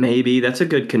 Maybe. That's a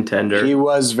good contender. He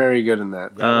was very good in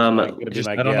that. I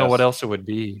don't know what else it would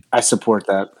be. I support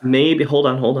that. Maybe. Hold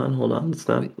on.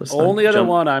 Let's Only other jump.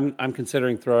 one I'm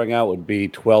considering throwing out would be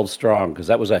 12 Strong, because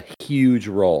that was a huge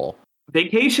role.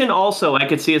 Vacation also I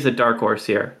could see as a dark horse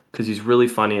here because he's really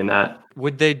funny in that.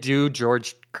 Would they do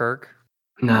George Kirk?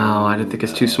 No, I don't think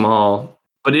it's too small.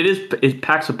 But it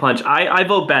packs a punch. I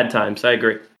vote Bad Times. I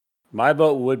agree. My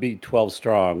vote would be 12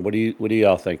 Strong. What are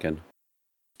y'all thinking?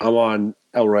 I'm on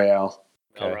El Royale.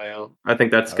 Okay. El Royale. I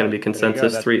think that's going to be There you go.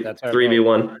 consensus. That's our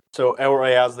 3v1. So El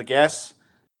Royale's the guess.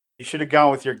 You should have gone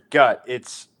with your gut.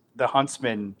 It's the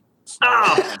Huntsman.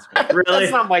 Really?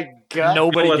 That's not my gut.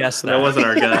 Nobody guessed that. That wasn't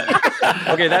our gut.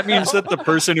 Okay, that means that the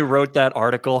person who wrote that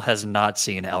article has not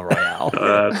seen El Royale.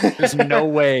 There's no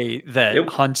way that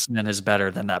Huntsman is better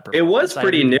than that person. It was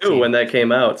pretty new when that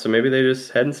came out, so maybe they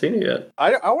just hadn't seen it yet.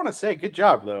 I want to say good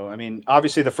job though. I mean,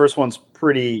 obviously the first one's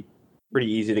pretty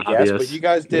easy to guess, Obvious. but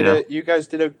you guys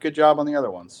did a good job on the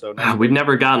other ones. So nice. We've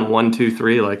never gotten 1, 2,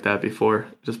 3 like that before.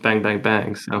 Just bang, bang,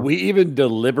 bang. So We even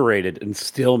deliberated and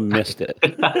still missed it.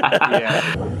 Yeah.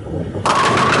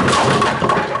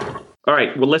 All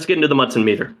right, well, let's get into the Munson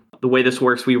meter. The way this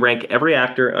works, we rank every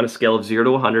actor on a scale of 0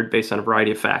 to 100 based on a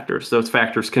variety of factors. Those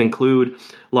factors can include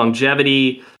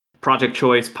longevity, project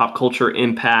choice, pop culture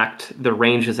impact, their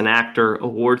range as an actor,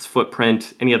 awards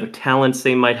footprint, any other talents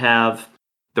they might have,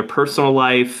 their personal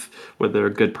life, whether they're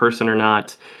a good person or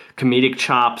not, comedic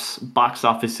chops, box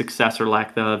office success or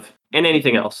lack thereof, and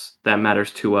anything else that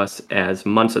matters to us as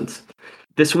Munsons.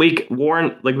 This week,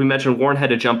 Warren, like we mentioned, Warren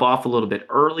had to jump off a little bit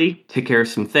early, take care of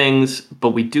some things,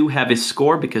 but we do have his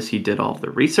score because he did all of the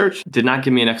research. Did not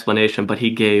give me an explanation, but he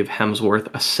gave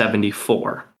Hemsworth a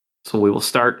 74. So we will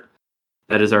start.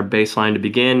 That is our baseline to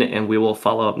begin, and we will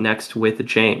follow up next with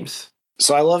James.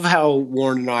 So I love how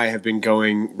Warren and I have been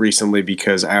going recently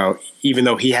because even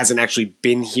though he hasn't actually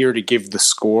been here to give the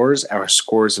scores, our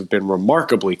scores have been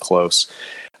remarkably close.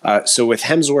 So with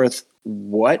Hemsworth,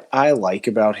 what I like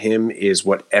about him is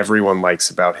what everyone likes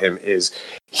about him is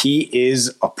he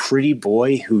is a pretty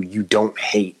boy who you don't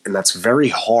hate. And that's very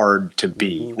hard to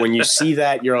be. When you see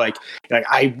that, you're like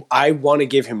I want to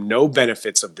give him no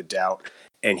benefits of the doubt.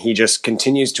 And he just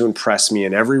continues to impress me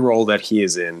in every role that he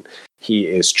is in. He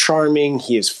is charming,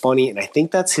 he is funny, and I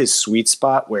think that's his sweet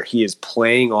spot where he is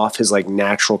playing off his like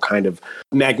natural kind of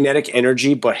magnetic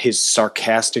energy, but his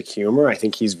sarcastic humor. I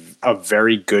think he's a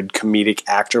very good comedic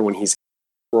actor when he's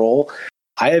in a role.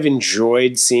 I have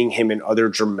enjoyed seeing him in other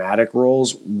dramatic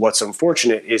roles. What's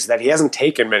unfortunate is that he hasn't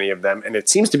taken many of them, and it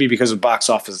seems to be because of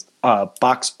box office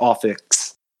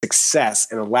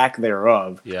success and a lack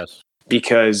thereof. Yes.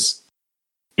 Because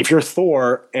if you're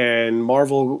Thor and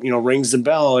Marvel, rings the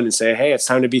bell and say, hey, it's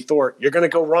time to be Thor, you're going to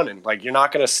go running. Like, you're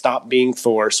not going to stop being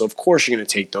Thor. So, of course, you're going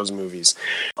to take those movies.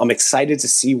 I'm excited to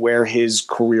see where his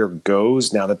career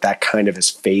goes now that kind of has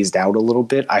phased out a little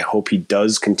bit. I hope he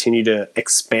does continue to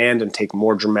expand and take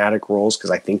more dramatic roles because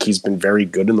I think he's been very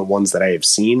good in the ones that I have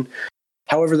seen.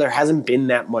 However, there hasn't been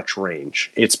that much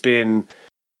range. It's been,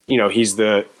 he's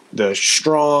the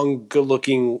strong,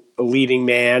 good-looking leading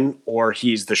man, or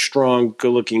he's the strong,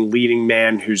 good-looking leading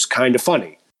man who's kind of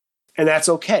funny. And that's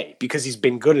okay, because he's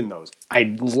been good in those.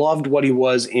 I loved what he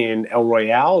was in El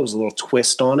Royale. It was a little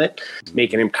twist on it,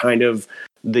 making him kind of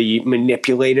the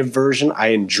manipulative version. I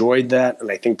enjoyed that,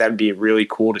 and I think that'd be really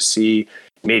cool to see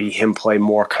maybe him play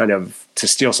more kind of, to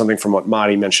steal something from what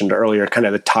Madi mentioned earlier, kind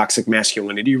of the toxic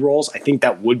masculinity roles. I think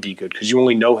that would be good because you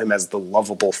only know him as the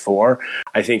lovable Thor.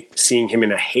 I think seeing him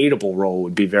in a hateable role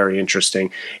would be very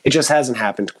interesting. It just hasn't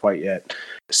happened quite yet.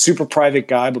 Super private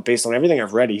guy, but based on everything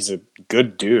I've read, he's a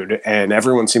good dude and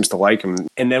everyone seems to like him.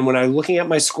 And then when I'm looking at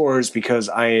my scores, because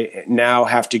I now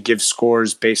have to give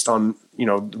scores based on,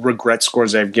 regret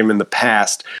scores I've given in the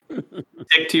past.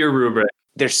 Stick to your rubric.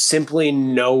 There's simply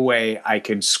no way I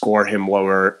could score him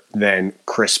lower than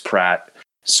Chris Pratt.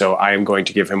 So I am going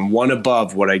to give him one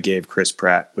above what I gave Chris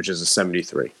Pratt, which is a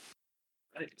 73.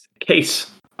 Case.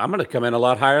 I'm going to come in a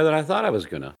lot higher than I thought I was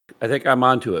going to. I think I'm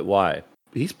onto it. Why?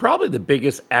 He's probably the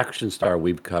biggest action star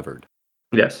we've covered.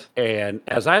 Yes. And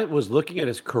as I was looking at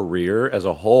his career as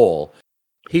a whole,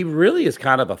 he really is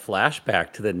kind of a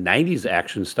flashback to the 90s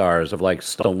action stars of like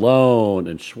Stallone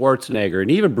and Schwarzenegger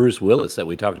and even Bruce Willis that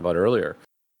we talked about earlier.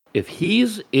 If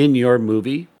he's in your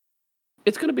movie,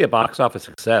 it's going to be a box office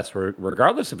success,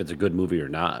 regardless if it's a good movie or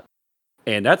not.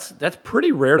 And that's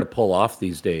pretty rare to pull off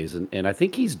these days, and I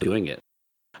think he's doing it.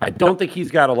 I don't think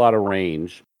he's got a lot of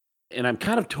range, and I'm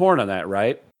kind of torn on that,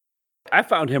 right? I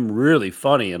found him really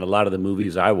funny in a lot of the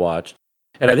movies I watched,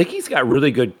 and I think he's got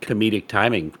really good comedic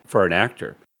timing for an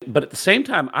actor. But at the same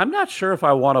time, I'm not sure if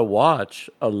I want to watch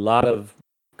a lot of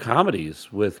comedies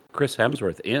with Chris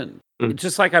Hemsworth in. It's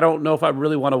just like I don't know if I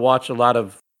really want to watch a lot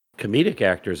of comedic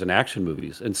actors in action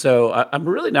movies. And so I'm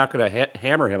really not going to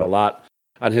hammer him a lot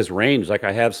on his range like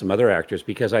I have some other actors,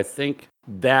 because I think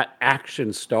that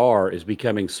action star is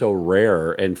becoming so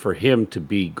rare, and for him to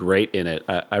be great in it,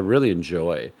 I really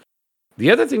enjoy. The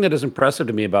other thing that is impressive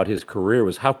to me about his career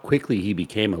was how quickly he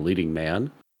became a leading man.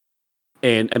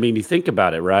 And, I mean, you think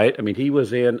about it, right? I mean, he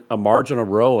was in A Marginal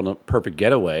Role and A Perfect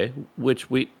Getaway, which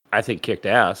I think kicked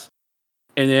ass.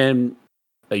 And then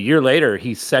a year later,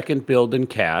 he's second billed in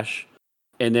cash.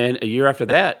 And then a year after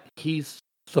that, he's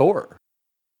Thor.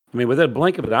 I mean, with a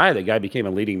blink of an eye, the guy became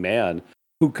a leading man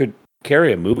who could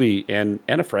carry a movie and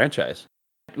a franchise.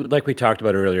 Like we talked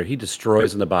about earlier, he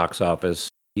destroys in the box office.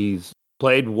 He's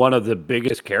played one of the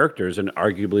biggest characters in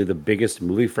arguably the biggest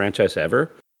movie franchise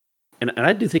ever. And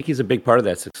I do think he's a big part of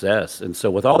that success. And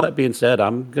so with all that being said,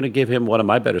 I'm going to give him one of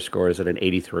my better scores at an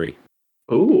 83.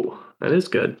 Ooh, that is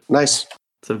good. Nice.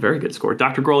 It's a very good score.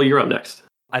 Dr. Grohl, you're up next.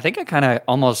 I think I kind of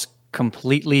almost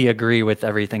completely agree with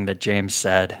everything that James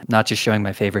said, not just showing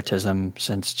my favoritism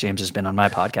since James has been on my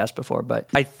podcast before, but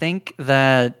I think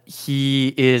that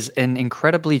he is an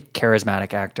incredibly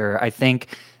charismatic actor. I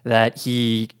think that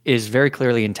he is very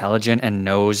clearly intelligent and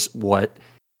knows what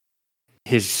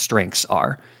his strengths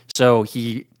are. So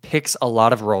he picks a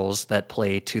lot of roles that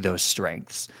play to those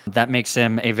strengths. That makes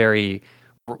him a very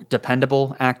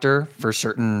dependable actor for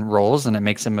certain roles, and it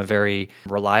makes him a very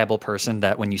reliable person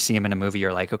that when you see him in a movie,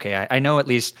 you're like, okay, I know at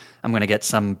least I'm going to get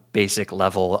some basic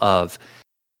level of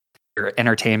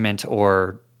entertainment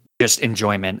or just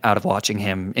enjoyment out of watching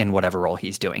him in whatever role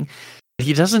he's doing.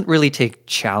 He doesn't really take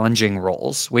challenging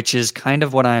roles, which is kind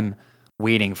of what I'm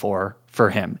waiting for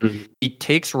him. Mm-hmm. He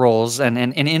takes roles, and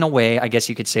in a way, I guess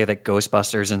you could say that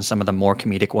Ghostbusters and some of the more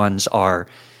comedic ones are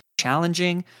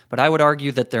challenging, but I would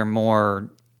argue that they're more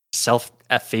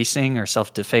self-effacing or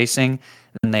self-defacing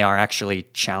than they are actually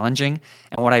challenging.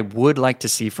 And what I would like to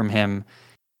see from him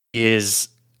is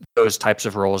those types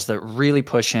of roles that really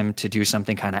push him to do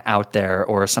something kind of out there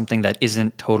or something that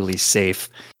isn't totally safe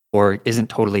or isn't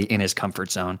totally in his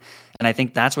comfort zone. And I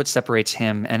think that's what separates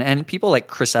him and people like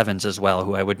Chris Evans as well,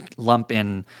 who I would lump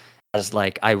in as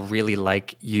like, I really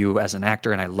like you as an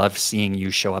actor and I love seeing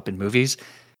you show up in movies,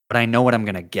 but I know what I'm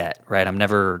going to get, right? I'm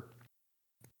never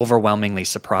overwhelmingly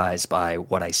surprised by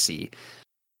what I see.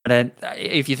 But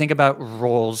if you think about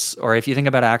roles, or if you think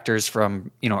about actors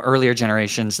from, earlier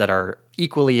generations that are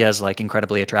equally as like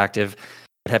incredibly attractive,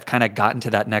 but have kind of gotten to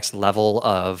that next level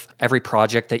of every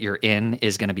project that you're in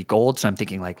is going to be gold. So I'm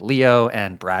thinking like Leo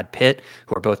and Brad Pitt,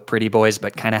 who are both pretty boys,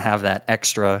 but kind of have that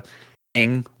extra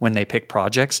thing when they pick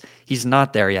projects. He's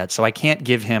not there yet. So I can't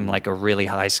give him like a really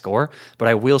high score, but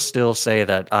I will still say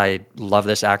that I love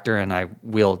this actor and I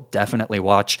will definitely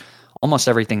watch almost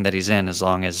everything that he's in as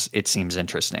long as it seems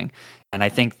interesting. And I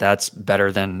think that's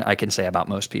better than I can say about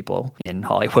most people in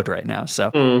Hollywood right now. So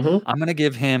I'm going to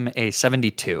give him a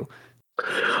 72.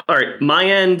 All right. My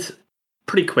end,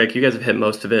 pretty quick. You guys have hit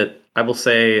most of it. I will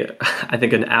say, I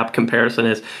think an apt comparison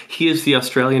is he is the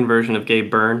Australian version of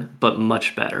Gabe Byrne, but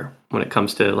much better when it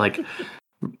comes to like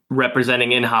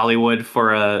representing in Hollywood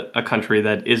for a country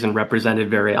that isn't represented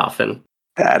very often.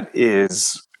 That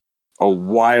is a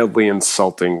wildly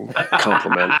insulting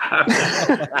compliment.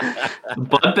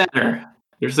 But better.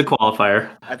 Here's the qualifier.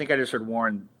 I think I just heard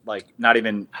Warren, like, not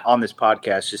even on this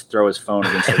podcast, just throw his phone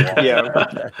against the wall.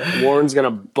 Yeah. Warren's going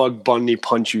to Bug Bunny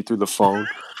punch you through the phone.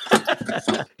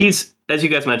 He's, as you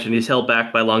guys mentioned, he's held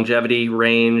back by longevity,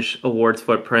 range, awards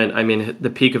footprint. I mean, the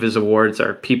peak of his awards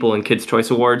are People and Kids' Choice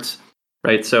Awards,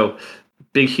 right? So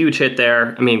big, huge hit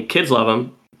there. I mean, kids love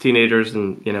him. Teenagers,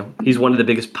 and he's one of the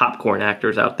biggest popcorn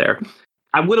actors out there.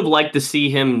 I would have liked to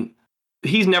see him.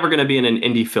 He's never going to be in an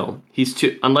indie film.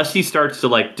 Unless he starts to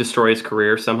like destroy his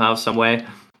career somehow, some way.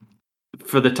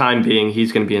 For the time being,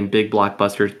 he's going to be in big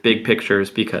blockbusters, big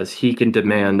pictures, because he can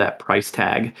demand that price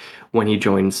tag when he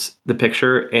joins the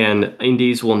picture, and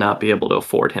indies will not be able to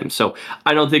afford him. So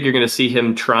I don't think you're going to see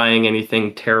him trying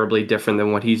anything terribly different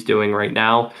than what he's doing right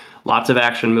now. Lots of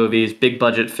action movies, big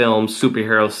budget films,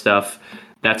 superhero stuff.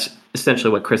 That's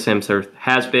essentially what Chris Hemsworth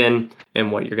has been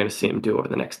and what you're going to see him do over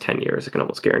the next 10 years. I can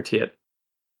almost guarantee it.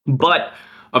 But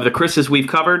of the Chris's we've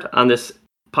covered on this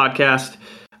podcast,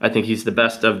 I think he's the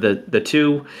best of the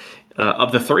two,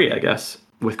 of the three, I guess,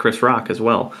 with Chris Rock as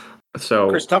well. So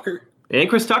Chris Tucker. And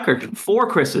Chris Tucker. 4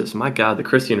 Chris's. My God, the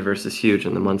Chris universe is huge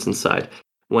on the Munson side.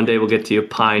 One day we'll get to you,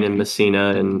 Pine and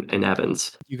Messina and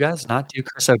Evans. You guys not do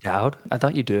Chris O'Dowd? I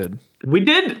thought you did. We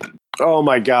did. Oh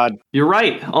my God. You're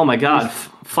right. Oh my God.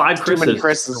 5 Chris's. Too many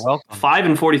Chris's. 5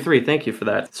 and 43. Thank you for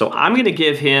that. So I'm going to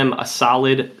give him a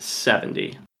solid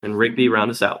 70. And Rigby,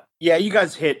 round us out. Yeah, you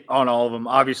guys hit on all of them.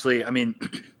 Obviously, I mean,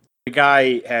 the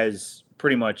guy has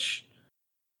pretty much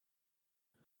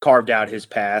carved out his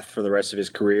path for the rest of his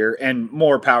career, and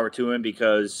more power to him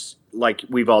because, like,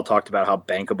 we've all talked about how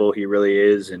bankable he really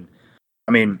is. And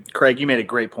I mean, Craig, you made a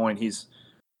great point. He's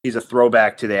a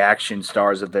throwback to the action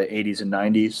stars of the 80s and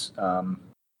 90s,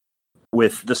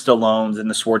 with the Stallones and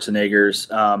the Schwarzeneggers.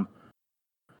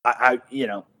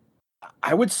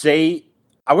 I would say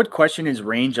I would question his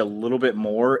range a little bit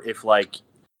more if, like,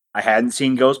 I hadn't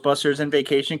seen Ghostbusters and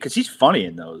Vacation, because he's funny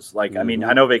in those. Like, I mean,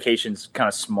 I know Vacation's kind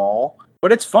of small,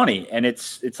 but it's funny, and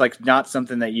it's like not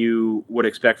something that you would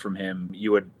expect from him.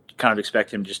 You would kind of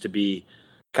expect him just to be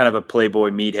kind of a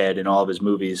playboy meathead in all of his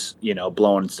movies,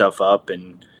 blowing stuff up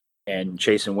and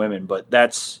chasing women, but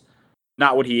that's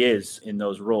not what he is in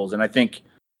those roles. And I think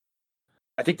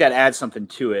that adds something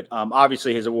to it.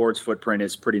 Obviously, his awards footprint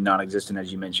is pretty non-existent,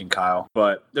 as you mentioned, Kyle.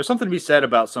 But there's something to be said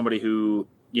about somebody who,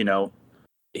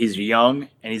 he's young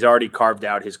and he's already carved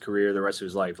out his career the rest of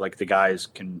his life. Like the guy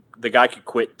could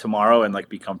quit tomorrow and like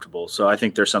be comfortable. So I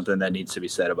think there's something that needs to be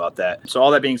said about that. So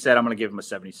all that being said, I'm going to give him a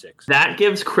 76. That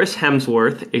gives Chris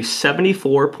Hemsworth a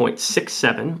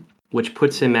 74.67. Which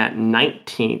puts him at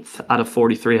 19th out of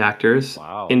 43 actors,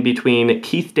 in between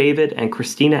Keith David and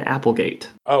Christina Applegate.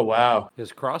 Oh, wow.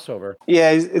 His crossover.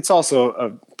 Yeah, it's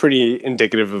also pretty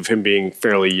indicative of him being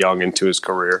fairly young into his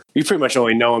career. You pretty much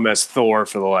only know him as Thor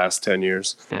for the last 10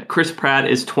 years. Yeah, Chris Pratt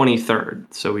is 23rd,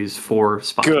 so he's 4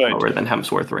 spots lower than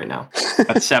Hemsworth right now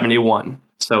at 71.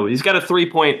 So he's got a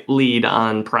 3-point lead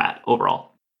on Pratt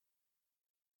overall.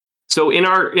 So in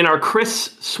our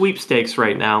Chris sweepstakes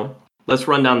right now, let's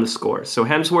run down the scores. So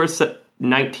Hemsworth's at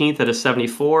 19th at a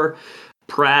 74.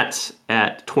 Pratt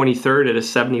at 23rd at a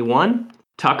 71.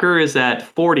 Tucker is at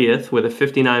 40th with a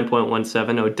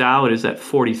 59.17. O'Dowd is at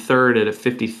 43rd at a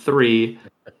 53.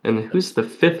 And who's the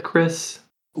fifth, Chris?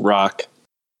 Rock.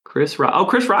 Chris Rock. Oh,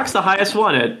 Chris Rock's the highest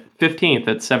one at 15th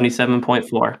at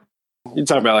 77.4. You're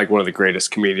talking about like one of the greatest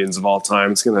comedians of all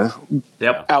time. It's gonna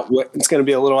It's gonna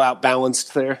be a little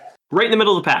outbalanced there. Right in the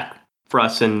middle of the pack for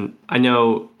us. And I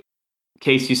know,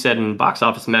 Case, you said in box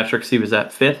office metrics he was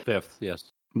at fifth. Fifth,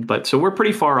 yes. But so we're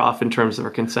pretty far off in terms of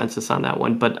our consensus on that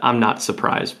one. But I'm not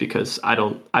surprised because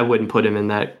I wouldn't put him in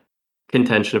that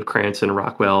contention of Cranston,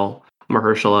 Rockwell,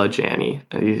 Mahershala, Janney.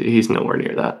 He's nowhere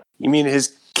near that. You mean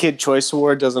his Kid Choice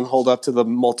Award doesn't hold up to the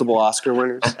multiple Oscar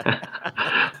winners?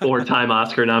 4-time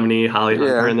Oscar nominee Holly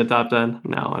Hunter in the top 10?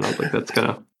 No, I don't think that's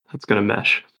gonna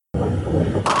mesh.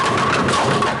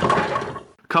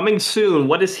 Coming soon,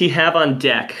 what does he have on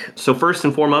deck? So first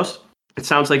and foremost, it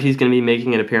sounds like he's going to be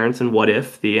making an appearance in What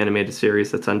If, the animated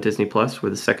series that's on Disney Plus,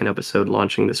 with the second episode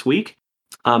launching this week.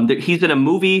 He's in a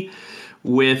movie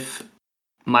with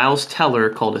Miles Teller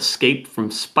called Escape from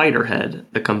Spiderhead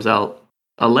that comes out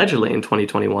allegedly in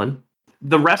 2021.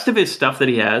 The rest of his stuff that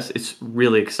he has is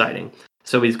really exciting.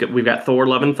 So we've got Thor: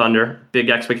 Love and Thunder, big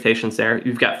expectations there.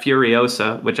 You've got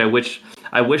Furiosa, which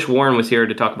I wish Warren was here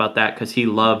to talk about that because he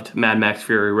loved Mad Max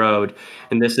Fury Road,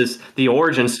 and this is the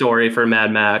origin story for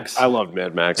Mad Max. I loved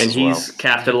Mad Max, and he's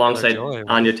casted alongside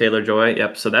Anya Taylor-Joy.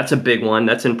 Yep, so that's a big one.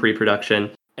 That's in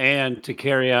pre-production. And to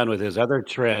carry on with his other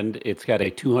trend, it's got a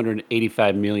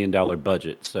 $285 million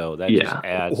budget, so that just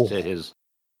adds to his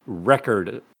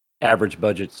record average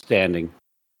budget standing.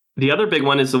 The other big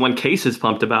one is the one Case is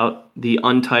pumped about, the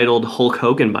untitled Hulk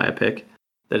Hogan biopic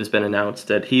that has been announced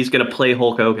that he's going to play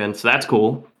Hulk Hogan. So that's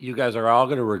cool. You guys are all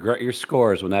going to regret your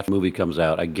scores when that movie comes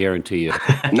out. I guarantee you.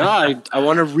 No, I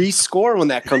want to rescore when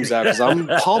that comes out because I'm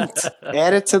pumped.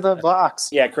 Add it to the box.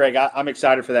 Yeah, Craig, I'm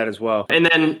excited for that as well. And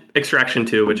then Extraction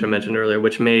 2, which I mentioned earlier,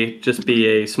 which may just be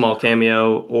a small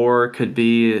cameo or could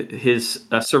be his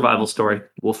survival story.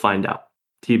 We'll find out.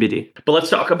 TBD. But let's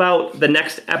talk about the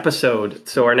next episode.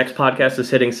 So our next podcast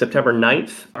is hitting September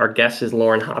 9th. Our guest is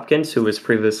Lauren Hopkins, who was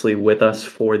previously with us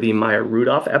for the Maya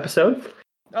Rudolph episode.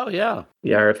 Oh, yeah.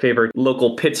 Yeah, our favorite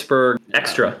local Pittsburgh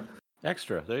extra.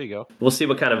 There you go. We'll see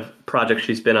what kind of project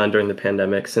she's been on during the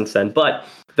pandemic since then. But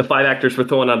the 5 actors we're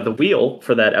throwing out the wheel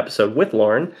for that episode with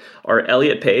Lauren are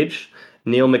Elliot Page,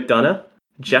 Neil McDonough,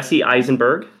 Jesse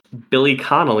Eisenberg, Billy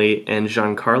Connolly, and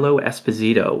Giancarlo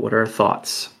Esposito. What are our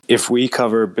thoughts? If we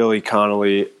cover Billy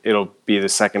Connolly, it'll be the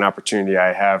second opportunity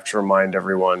I have to remind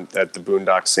everyone that the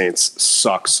Boondock Saints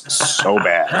sucks so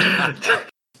bad.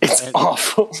 It's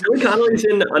awful. Billy Connolly's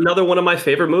in another one of my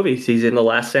favorite movies. He's in The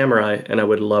Last Samurai, and I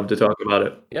would love to talk about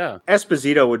it. Yeah.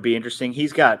 Esposito would be interesting.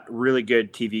 He's got really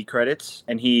good TV credits,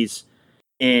 and he's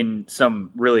in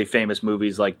some really famous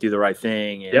movies like Do the Right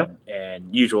Thing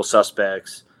and Usual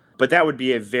Suspects. But that would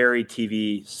be a very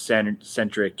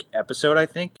TV-centric episode, I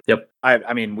think. Yep.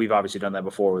 I mean, we've obviously done that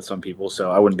before with some people, so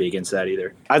I wouldn't be against that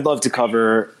either. I'd love to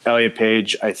cover Elliot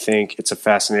Page. I think it's a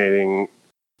fascinating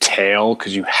tale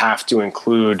because you have to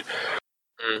include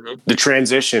the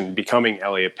transition becoming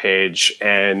Elliot Page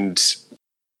and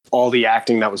all the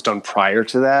acting that was done prior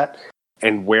to that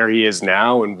and where he is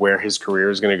now and where his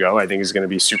career is going to go. I think is going to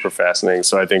be super fascinating.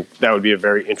 So I think that would be a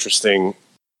very interesting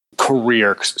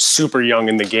career, super young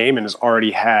in the game and has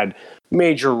already had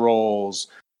major roles,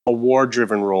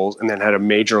 award-driven roles, and then had a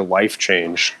major life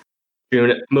change.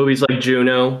 Movies like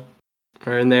Juno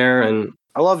are in there, and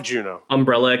I love Juno.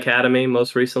 Umbrella Academy,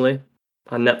 most recently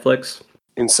on Netflix.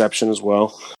 Inception as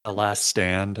well. The Last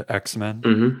Stand, X-Men.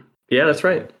 Mm-hmm. Yeah, that's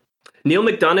right. Neil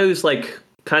McDonough's like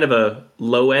kind of a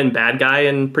low-end bad guy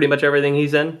in pretty much everything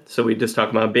he's in. So we just talk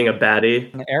about being a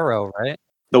baddie. An Arrow, right?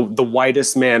 The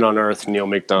whitest man on earth, Neil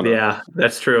McDonough. Yeah,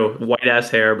 that's true. White ass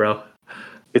hair, bro.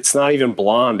 It's not even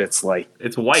blonde. It's like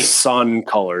it's white, sun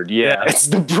colored. Yeah, it's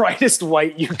the brightest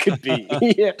white you could be.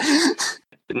 Yeah.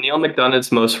 Neil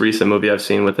McDonough's most recent movie I've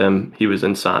seen with him, he was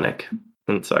in Sonic,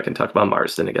 and so I can talk about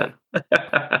Marsden again.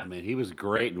 I mean, he was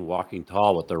great in Walking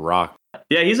Tall with The Rock.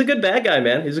 Yeah, he's a good bad guy,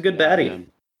 man. He's a good baddie. Man.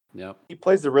 Yep. He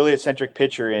plays the really eccentric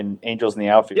pitcher in Angels in the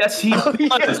Outfield. Yes, he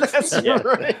does. That's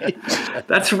right.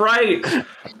 That's right.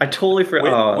 I totally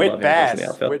forgot. Whit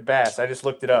Bass. I just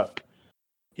looked it up.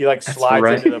 He like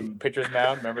slides into the pitcher's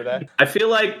mound. Remember that? I feel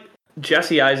like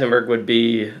Jesse Eisenberg would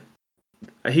be.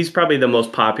 He's probably the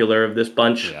most popular of this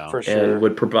bunch, for sure, and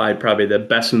would provide probably the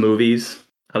best movies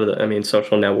out of the.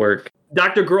 Social Network.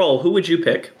 Dr. Grohl, who would you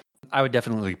pick? I would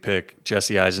definitely pick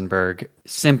Jesse Eisenberg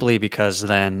simply because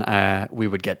then we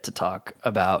would get to talk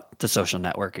about The Social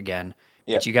Network again,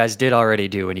 which you guys did already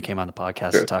do when you came on the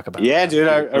podcast to talk about. Yeah, dude,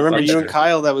 I remember you and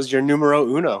Kyle. That was your numero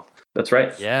uno. That's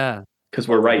right. Yeah. Because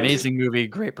we're right. Amazing movie,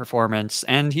 great performance,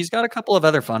 and he's got a couple of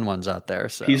other fun ones out there.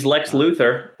 So he's Lex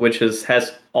Luthor, which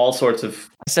has all sorts of.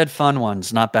 I said fun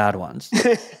ones, not bad ones.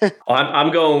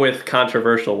 I'm going with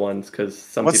controversial ones because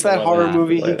some. What's that horror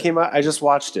movie he came out? I just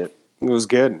watched it. It was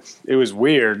good. It was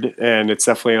weird, and it's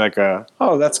definitely like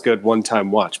that's good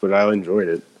one-time watch. But I enjoyed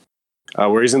it.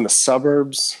 Where he's in the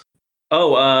suburbs.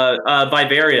 Oh,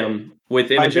 Vivarium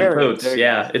with Imogen Vivarium, Poots.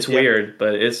 Yeah, it's weird,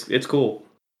 but it's cool.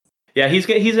 Yeah, he's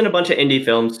in a bunch of indie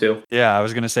films too. Yeah, I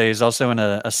was gonna say he's also in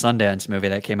a Sundance movie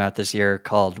that came out this year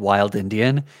called Wild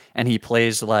Indian, and he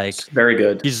plays It's very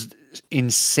good. He's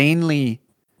insanely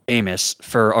famous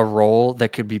for a role that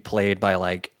could be played by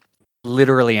like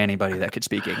literally anybody that could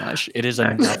speak English. It is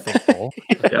a nothing role,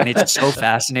 and it's so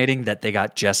fascinating that they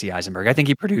got Jesse Eisenberg. I think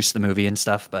he produced the movie and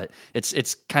stuff, but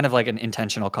it's kind of like an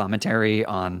intentional commentary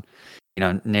on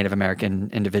Native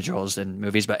American individuals in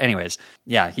movies. But anyways,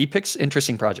 yeah, he picks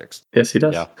interesting projects. Yes, he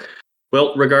does. Yeah.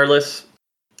 Well, regardless,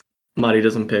 Marty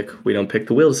doesn't pick. We don't pick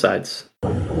the wheel sides.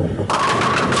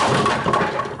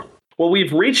 Well,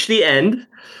 we've reached the end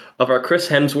of our Chris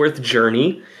Hemsworth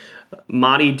journey.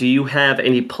 Marty, do you have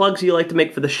any plugs you like to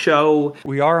make for the show?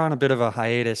 We are on a bit of a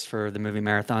hiatus for the movie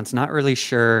marathons. Not really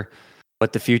sure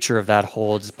what the future of that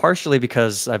holds, partially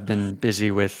because I've been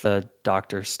busy with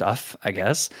doctor stuff, I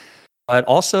guess. But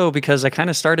also because I kind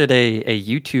of started a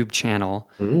YouTube channel,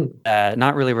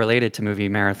 not really related to movie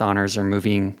marathoners or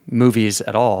movies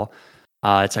at all.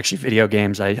 It's actually video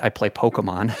games. I play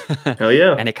Pokemon. Hell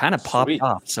yeah. And it kind of popped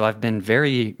off. So I've been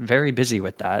very, very busy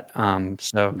with that.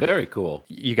 So Very cool.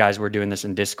 You guys were doing this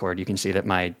in Discord. You can see that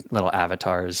my little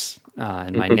avatars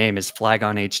and my name is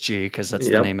Flagon HG because that's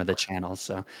the name of the channel.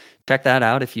 So check that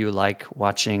out if you like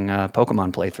watching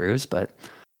Pokemon playthroughs. But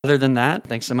other than that,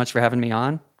 thanks so much for having me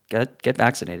on. Get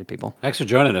vaccinated, people. Thanks for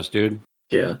joining us, dude.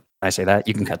 Yeah. I say that.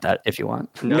 You can cut that if you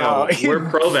want. No. We're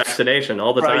pro-vaccination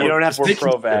all the time. You don't have to. We're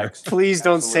pro-vax. Please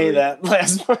don't say that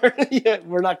last part. Yeah,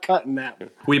 we're not cutting that.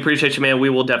 We appreciate you, man. We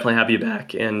will definitely have you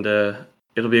back, and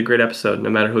it'll be a great episode, no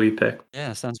matter who you pick.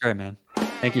 Yeah, sounds great, man.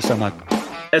 Thank you so much.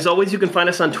 As always, you can find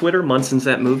us on Twitter, Munson's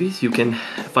at Movies. You can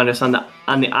find us on the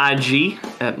IG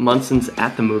at Munson's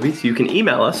at the Movies. You can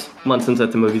email us,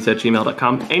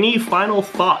 munsonsatthemovies@gmail.com. Any final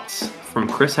thoughts from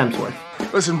Chris Hemsworth?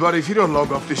 Listen, buddy, if you don't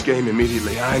log off this game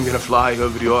immediately, I'm gonna fly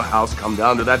over to your house, come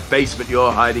down to that basement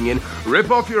you're hiding in,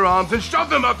 rip off your arms, and shove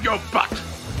them up your butt.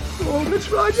 Oh, that's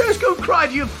right. Just go cry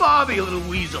to your father, you little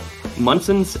weasel.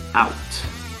 Munson's out.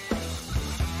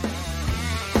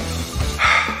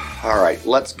 All right,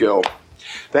 let's go.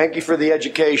 Thank you for the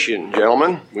education,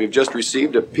 gentlemen. We've just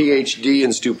received a PhD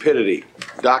in stupidity.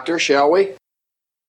 Doctor, shall we?